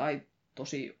yksilö tai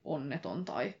tosi onneton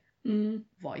tai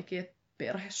vaikeat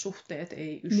perhesuhteet,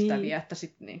 ei ystäviä, että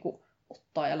sitten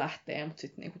ottaa ja lähtee, mutta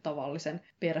sitten tavallisen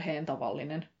perheen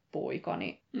tavallinen poika.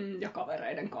 Ja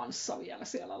kavereiden kanssa vielä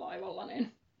siellä laivalla.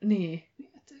 Niin.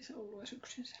 Että ei se ollut edes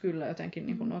yksin. Kyllä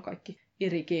jotenkin nuo kaikki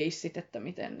eri keissit, että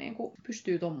miten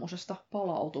pystyy tommosesta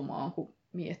palautumaan, kun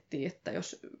miettii, että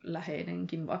jos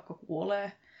läheinenkin vaikka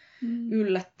kuolee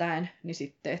yllättäen, niin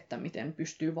sitten, että miten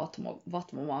pystyy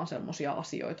vatvomaan semmoisia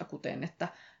asioita, kuten että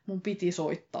mun piti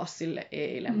soittaa sille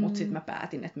eilen, mutta sitten mä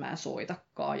päätin, että mä en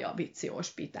soitakaan ja vitsi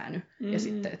olisi pitänyt. Ja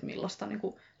sitten, että millaista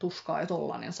tuskaa ja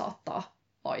tollainen saattaa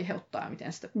aiheuttaa ja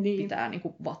miten sitä pitää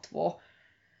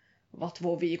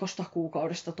vatvoa viikosta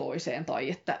kuukaudesta toiseen tai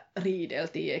että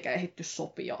riideltiin eikä ehditty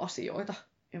sopia asioita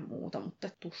ja muuta, mutta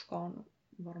tuska on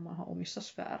varmaan omissa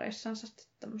sfääreissänsä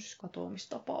tämmöisissä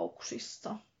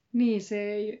katoamistapauksissa. Niin,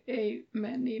 se ei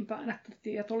mene niin päin, että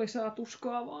tieto lisää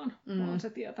tuskaa, vaan se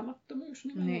tietämättömyys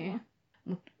nimenomaan. Niin.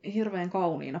 Mutta hirveän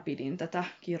kauniina pidin tätä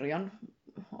kirjan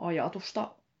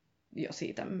ajatusta ja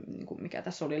siitä, mikä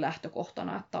tässä oli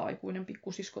lähtökohtana, että aikuinen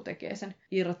pikkusisko tekee sen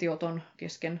irtioton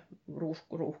kesken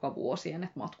ruuhkavuosien,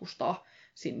 että matkustaa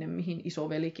sinne, mihin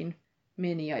isovelikin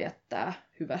meni ja jättää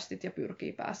hyvästit ja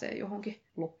pyrkii pääsee johonkin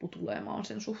lopputulemaan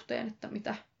sen suhteen, että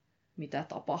mitä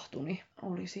tapahtui, niin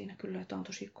oli siinä kyllä jotain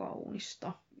tosi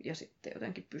kaunista. Ja sitten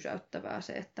jotenkin pysäyttävää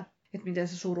se, että miten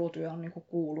se surutyö on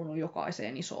kuulunut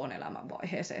jokaiseen isoon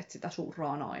elämänvaiheeseen, että sitä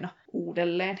surraan aina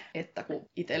uudelleen. Että kun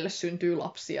itselle syntyy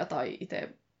lapsia tai itse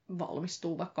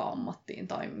valmistuu vaikka ammattiin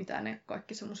tai mitä ne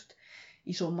kaikki semmoiset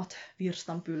isommat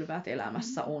virstanpylväät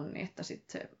elämässä on, niin että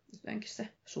sitten jotenkin se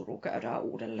suru käydään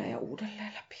uudelleen ja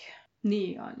uudelleen läpi.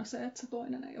 Niin, aina se, että se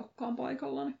toinen ei olekaan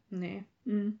paikalla. Niin.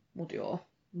 Mut joo.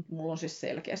 Mulla on siis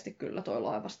selkeästi kyllä toi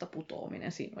laivasta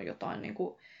putoaminen. Siinä on jotain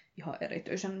ihan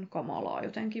erityisen kamalaa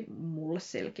jotenkin mulle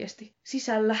selkeästi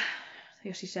sisällä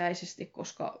ja sisäisesti,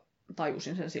 koska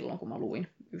tajusin sen silloin, kun mä luin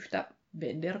yhtä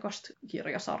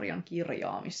Vendergast-kirjasarjan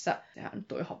kirjaa, missä sehän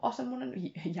nyt on ihan vaan semmoinen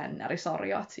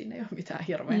jännärisarja, että siinä ei ole mitään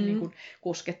hirveän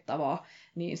koskettavaa,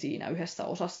 niin siinä yhdessä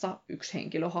osassa yksi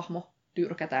henkilöhahmo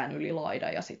tyrkätään yli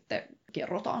laidan ja sitten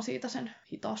kerrotaan siitä sen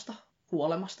hitaasta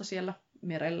kuolemasta siellä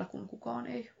merellä, kun kukaan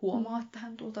ei huomaa, että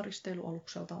hän tuolta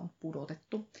risteilyalukselta on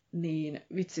pudotettu. Niin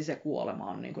vitsi, se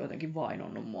kuolema on jotenkin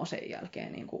vainonnut mua sen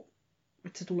jälkeen.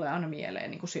 Että se tulee aina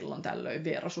mieleen silloin tällöin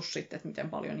versus sitten, että miten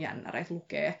paljon jännäreitä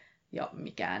lukee ja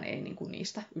mikään ei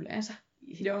niistä yleensä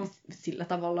sillä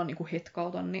tavalla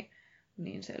hetkauta.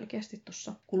 Niin selkeästi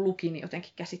tuossa, kun luki, niin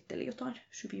jotenkin käsitteli jotain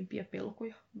syvimpiä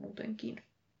pelkoja muutenkin.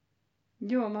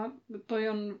 Joo, toi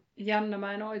on jännä.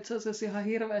 Mä en ole itse asiassa ihan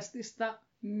hirveästi sitä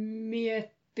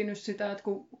miettinyt sitä, että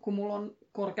kun mulla on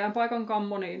korkean paikan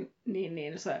kammo,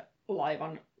 niin se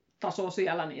laivan taso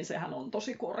siellä, niin sehän on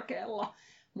tosi korkealla.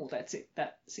 Mutta sitten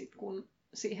kun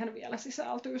siihen vielä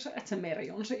sisältyy se, että se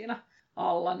meri on siinä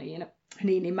alla,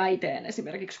 niin mä iteen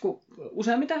esimerkiksi, kun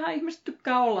useimmitenhan ihmiset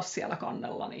tykkää olla siellä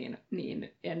kannella,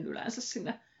 niin en yleensä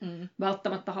sinne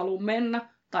välttämättä halua mennä.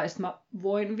 Tai sitten mä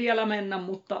voin vielä mennä,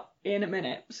 mutta en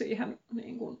mene siihen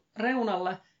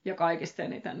reunalle. Ja kaikista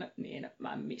eniten, niin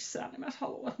mä en missään nimessä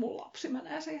halua, että mun lapsi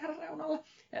menee siihen reunalle.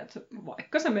 Et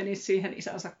vaikka se menisi siihen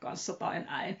isänsä kanssa tai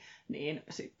näin, niin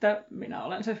sitten minä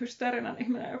olen se hysteerinen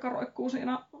ihminen, joka roikkuu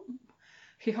siinä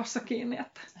hihassa kiinni,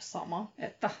 Sama.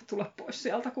 että tule pois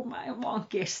sieltä, kun mä en vaan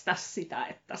kestä sitä,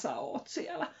 että sä oot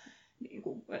siellä. Niin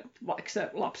kuin, vaikka se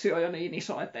lapsi on jo niin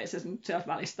iso, että ei se nyt sieltä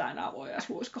välistä enää voi edes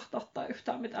luiskahtaa tai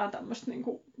yhtään mitään tämmöistä. Niin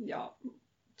kuin, ja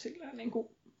silleen niin kuin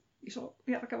iso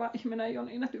järkevä ihminen ei ole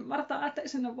niin, että ymmärtää, että ei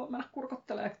sinne voi mennä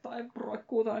kurkottelemaan tai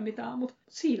roikkuu tai mitään, mutta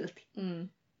silti.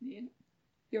 Niin,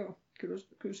 joo,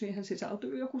 kyllä siihen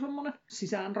sisältyy joku semmoinen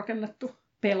sisäänrakennettu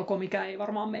pelko, mikä ei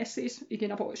varmaan mene siis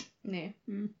ikinä pois. Niin,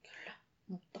 kyllä.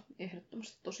 Mutta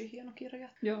ehdottomasti tosi hieno kirja.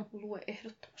 Joo. Lue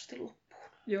ehdottomasti loppuun.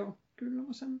 Joo, kyllä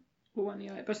mä sen luen.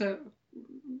 Ja eipä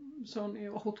se on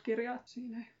niin ohut kirja, että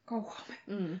siinä ei kauaa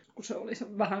mene. Kun se oli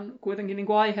se vähän kuitenkin niin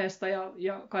kuin aiheesta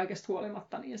ja kaikesta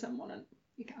huolimatta niin semmoinen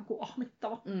ikään kuin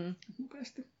ahmittava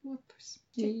mukaisesti luettavissa.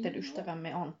 Sitten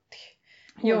ystävämme Antti.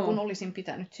 Joo. Kun olisin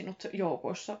pitänyt sinut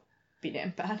joukoissa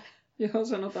pidempään. Joo,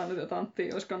 sanotaan nyt, että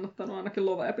Antti olisi kannattanut ainakin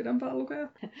Lovea pidempään lukea.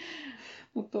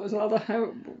 Mutta toisaalta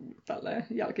tälleen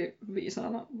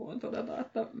jälkiviisaana voin todeta,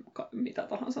 että mitä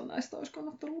tahansa näistä olisi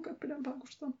kannattanut lukea pidempään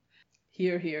kuin sitä.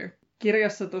 Here, here.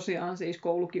 Kirjassa tosiaan siis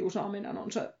koulukiusaaminen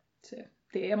on se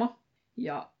teema.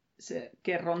 Ja se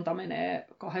kerronta menee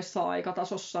 2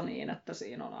 aikatasossa niin, että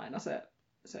siinä on aina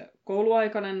se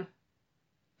kouluaikainen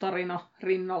tarina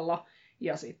rinnalla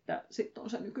ja sitten on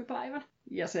se nykypäivän.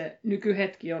 Ja se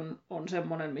nykyhetki on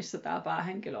semmoinen, missä tämä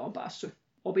päähenkilö on päässyt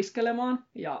opiskelemaan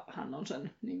ja hän on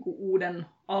sen niin kuin uuden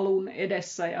alun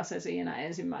edessä ja se siinä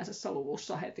ensimmäisessä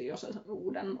luvussa heti jo se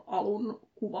uuden alun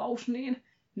kuvaus,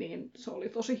 niin se oli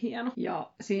tosi hieno.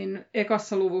 Ja siinä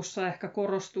ekassa luvussa ehkä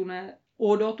korostui ne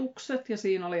odotukset ja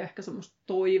siinä oli ehkä semmoista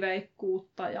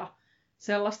toiveikkuutta ja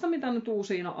sellaista, mitä nyt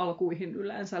uusiin alkuihin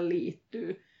yleensä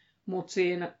liittyy. Mutta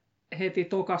siinä heti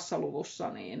tokassa luvussa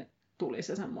niin tuli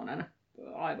se semmoinen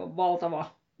aivan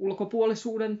valtava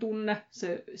ulkopuolisuuden tunne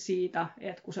siitä,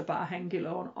 että kun se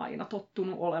päähenkilö on aina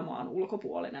tottunut olemaan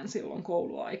ulkopuolinen silloin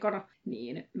kouluaikana,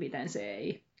 niin miten se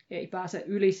ei pääse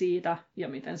yli siitä ja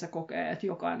miten se kokee, että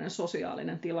jokainen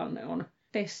sosiaalinen tilanne on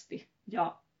testi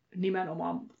ja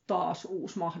nimenomaan taas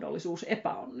uusi mahdollisuus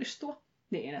epäonnistua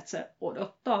niin, että se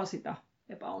odottaa sitä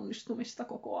epäonnistumista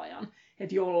koko ajan,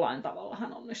 että jollain tavalla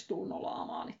hän onnistuu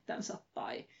nolaamaan itsensä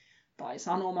tai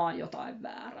sanomaan jotain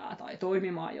väärää tai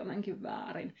toimimaan jotenkin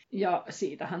väärin. Ja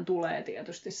siitähän tulee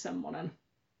tietysti semmoinen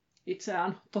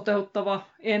itseään toteuttava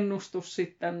ennustus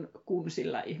sitten, kun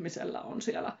sillä ihmisellä on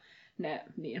siellä ne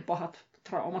niin pahat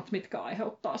traumat, mitkä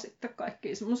aiheuttaa sitten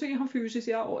kaikkia semmoisia ihan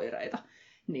fyysisiä oireita.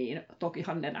 Niin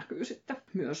tokihan ne näkyy sitten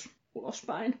myös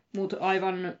ulospäin. Mutta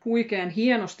aivan huikean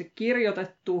hienosti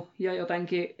kirjoitettu ja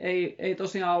jotenkin ei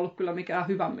tosiaan ollut kyllä mikään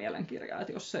hyvän mielen kirja. Et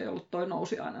jos se ei ollut toi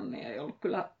Nousiainen, niin ei ollut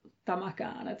kyllä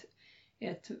tämäkään.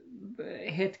 Et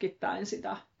hetkittäin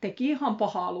sitä teki ihan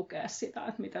pahaa lukea sitä,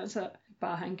 että miten se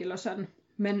päähenkilö sen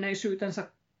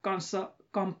menneisyytensä kanssa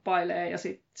kamppailee. Ja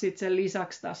sit sen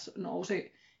lisäksi tässä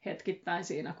nousi hetkittäin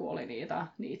siinä, kun oli niitä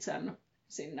sen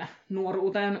sinne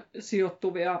nuoruuteen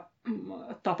sijoittuvia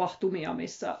tapahtumia,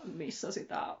 missä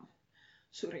sitä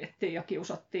syrjittiin ja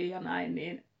kiusattiin ja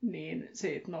näin, niin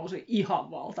siitä nousi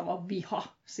ihan valtava viha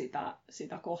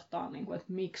sitä kohtaan, niin kuin,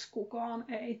 että miksi kukaan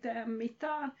ei tee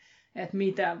mitään. Että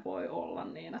miten voi olla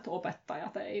niin, että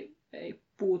opettajat ei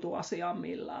puutu asiaan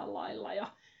millään lailla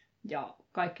ja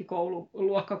kaikki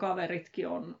koululuokkakaveritkin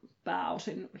on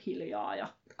pääosin hiljaa ja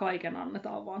kaiken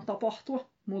annetaan vaan tapahtua.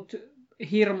 Mutta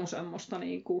hirmu semmoista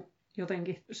niin kuin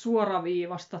jotenkin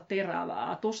suoraviivasta,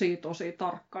 terävää, tosi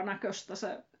tarkkanäköistä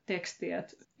se teksti,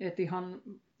 että ihan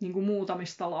niin kuin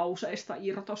muutamista lauseista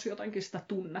irtosi jotenkin sitä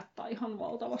tunnetta ihan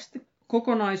valtavasti.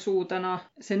 Kokonaisuutena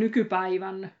se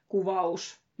nykypäivän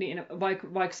kuvaus, niin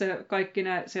vaikka se kaikki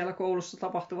ne siellä koulussa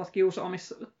tapahtuvat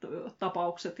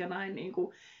kiusaamistapaukset ja näin, niin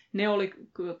kuin, ne oli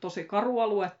tosi karua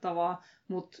luettavaa,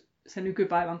 mutta se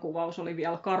nykypäivän kuvaus oli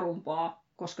vielä karumpaa,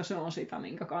 koska se on sitä,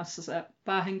 minkä kanssa se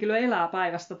päähenkilö elää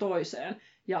päivästä toiseen.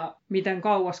 Ja miten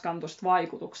kauaskantoiset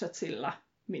vaikutukset sillä,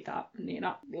 mitä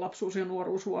niinä lapsuus- ja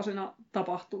nuoruusvuosina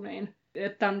tapahtui, niin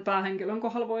että tämän päähenkilön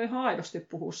kohdalla voi ihan aidosti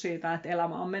puhua siitä, että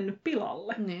elämä on mennyt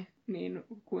pilalle. Niin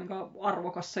kuinka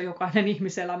arvokas se jokainen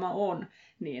ihmiselämä on,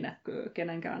 niin että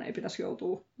kenenkään ei pitäisi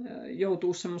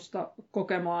joutua semmoista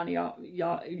kokemaan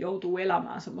ja joutuu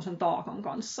elämään semmoisen taakan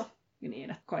kanssa.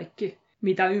 Niin että kaikki,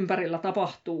 mitä ympärillä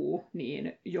tapahtuu,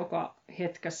 niin joka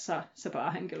hetkessä se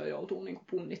päähenkilö joutuu niin kuin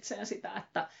punnitsemaan sitä,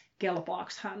 että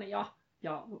kelpaako hän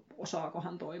ja osaako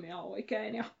hän toimia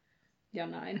oikein ja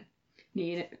näin.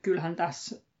 Niin kyllähän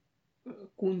tässä,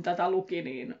 kun tätä luki,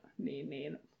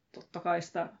 niin totta kai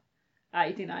sitä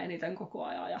äitinä eniten koko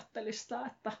ajan ajatteli sitä,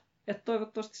 että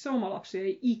toivottavasti se oma lapsi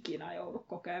ei ikinä joudu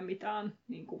kokemaan mitään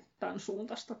niin kuin tämän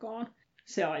suuntaistakaan.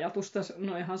 se ajatus tässä,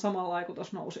 no ihan samalla kuin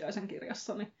tuossa Nousiaisen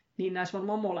kirjassa, niin näissä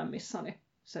varmaan molemmissa, niin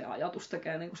se ajatus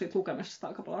tekee niin kuin siitä lukemisesta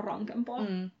aika paljon rankempaa.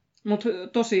 Mutta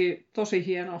tosi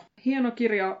hieno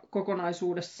kirja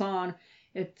kokonaisuudessaan,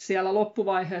 että siellä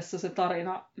loppuvaiheessa se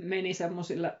tarina meni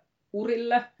semmoisille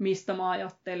urille, mistä mä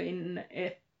ajattelin,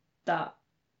 että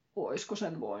olisiko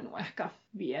sen voinut ehkä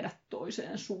viedä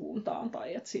toiseen suuntaan,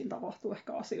 tai että siinä tapahtui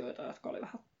ehkä asioita, jotka oli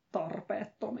vähän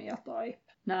tarpeettomia tai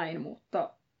näin,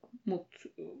 mutta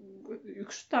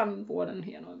yksi tämän vuoden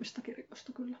hienoimmista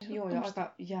kirjoista kyllä. Joo, ja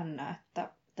aika jännää, että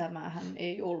tämähän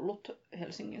ei ollut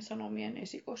Helsingin Sanomien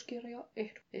esikoiskirja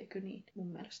eikö niin? Mun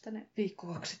mielestä ne viikko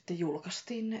 2 sitten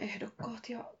julkaistiin ne ehdokkaat,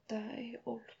 ja tämä ei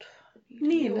ollut.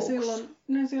 Niin,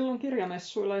 ne silloin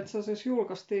kirjamessuilla itse asiassa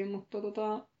julkaistiin, mutta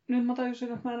nyt mä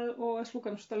tajusin, että mä en ole edes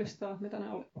lukenut sitä listaa, mitä ne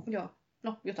oli. Joo.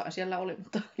 No, jotain siellä oli,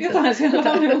 mutta jotain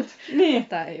siellä oli, mutta niin.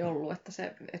 Tämä ei ollut, että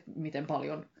miten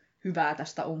paljon hyvää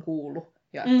tästä on kuullut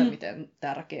ja että miten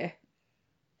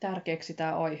tärkeäksi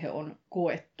tämä aihe on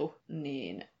koettu,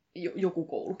 niin joku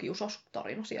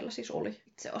koulukiusaustarina siellä siis oli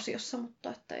itse asiassa,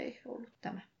 mutta että ei ollut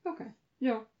tämä. Okei.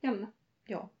 Joo, jännä.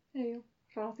 Joo. Ei ole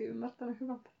raati ymmärtänyt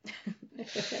hyvältä.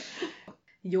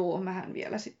 Joo, mähän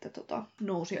vielä sitten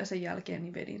Nousiaisen jälkeen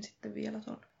niin vedin sitten vielä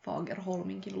ton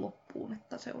Fagerholminkin loppuun,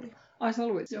 että se oli, sä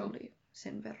luit, se oli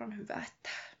sen verran hyvä, että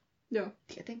joo.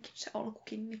 Tietenkin se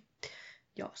alkukin. Niin.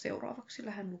 Ja seuraavaksi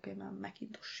lähden lukemaan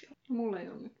Macintoshia. Mulla ei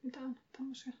ole nyt mitään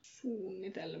tämmöisiä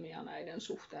suunnitelmia näiden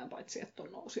suhteen, paitsi että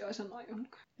on Nousiaisen aion.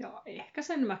 Ja ehkä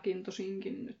sen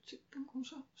Macintoshinkin nyt sitten, kun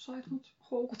sä sait mut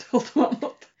houkuteltua.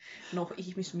 Mutta no,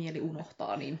 ihmismieli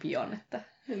unohtaa niin pian, että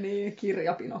niin,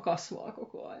 kirjapino kasvaa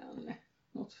koko ajan.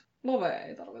 Mutta Love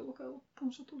ei tarvitse lukea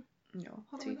loppuun, se tuli. Joo,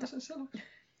 siitä sen selväksi.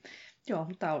 Joo,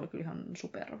 mutta tämä oli kyllä ihan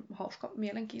super hauska,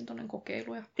 mielenkiintoinen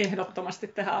kokeilu. Ja ehdottomasti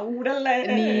tehdään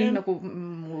uudelleen. Niin, no kun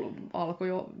mulla alkoi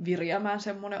jo virjäämään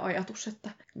semmoinen ajatus, että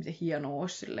miten hienoa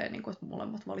olisi silleen, niin kuin, että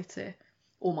molemmat valitsee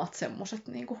omat semmoiset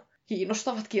niin kuin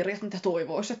kiinnostavat kirjat, mitä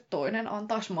toivoisi, että toinen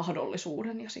antaisi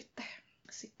mahdollisuuden ja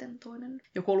sitten toinen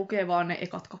joko lukee vaan ne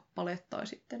ekat kappaleet tai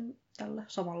sitten tällä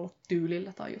samalla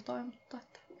tyylillä tai jotain, mutta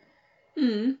että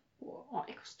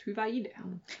Aikasta hyvä idea.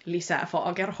 Lisää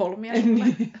Fagerholmia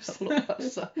sulle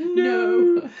luvassa.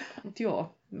 No. Mut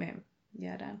joo, me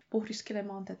jäädään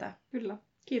pohdiskelemaan tätä. Kyllä.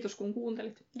 Kiitos kun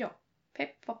kuuntelit. Joo.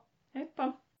 Heippa.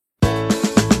 Heippa.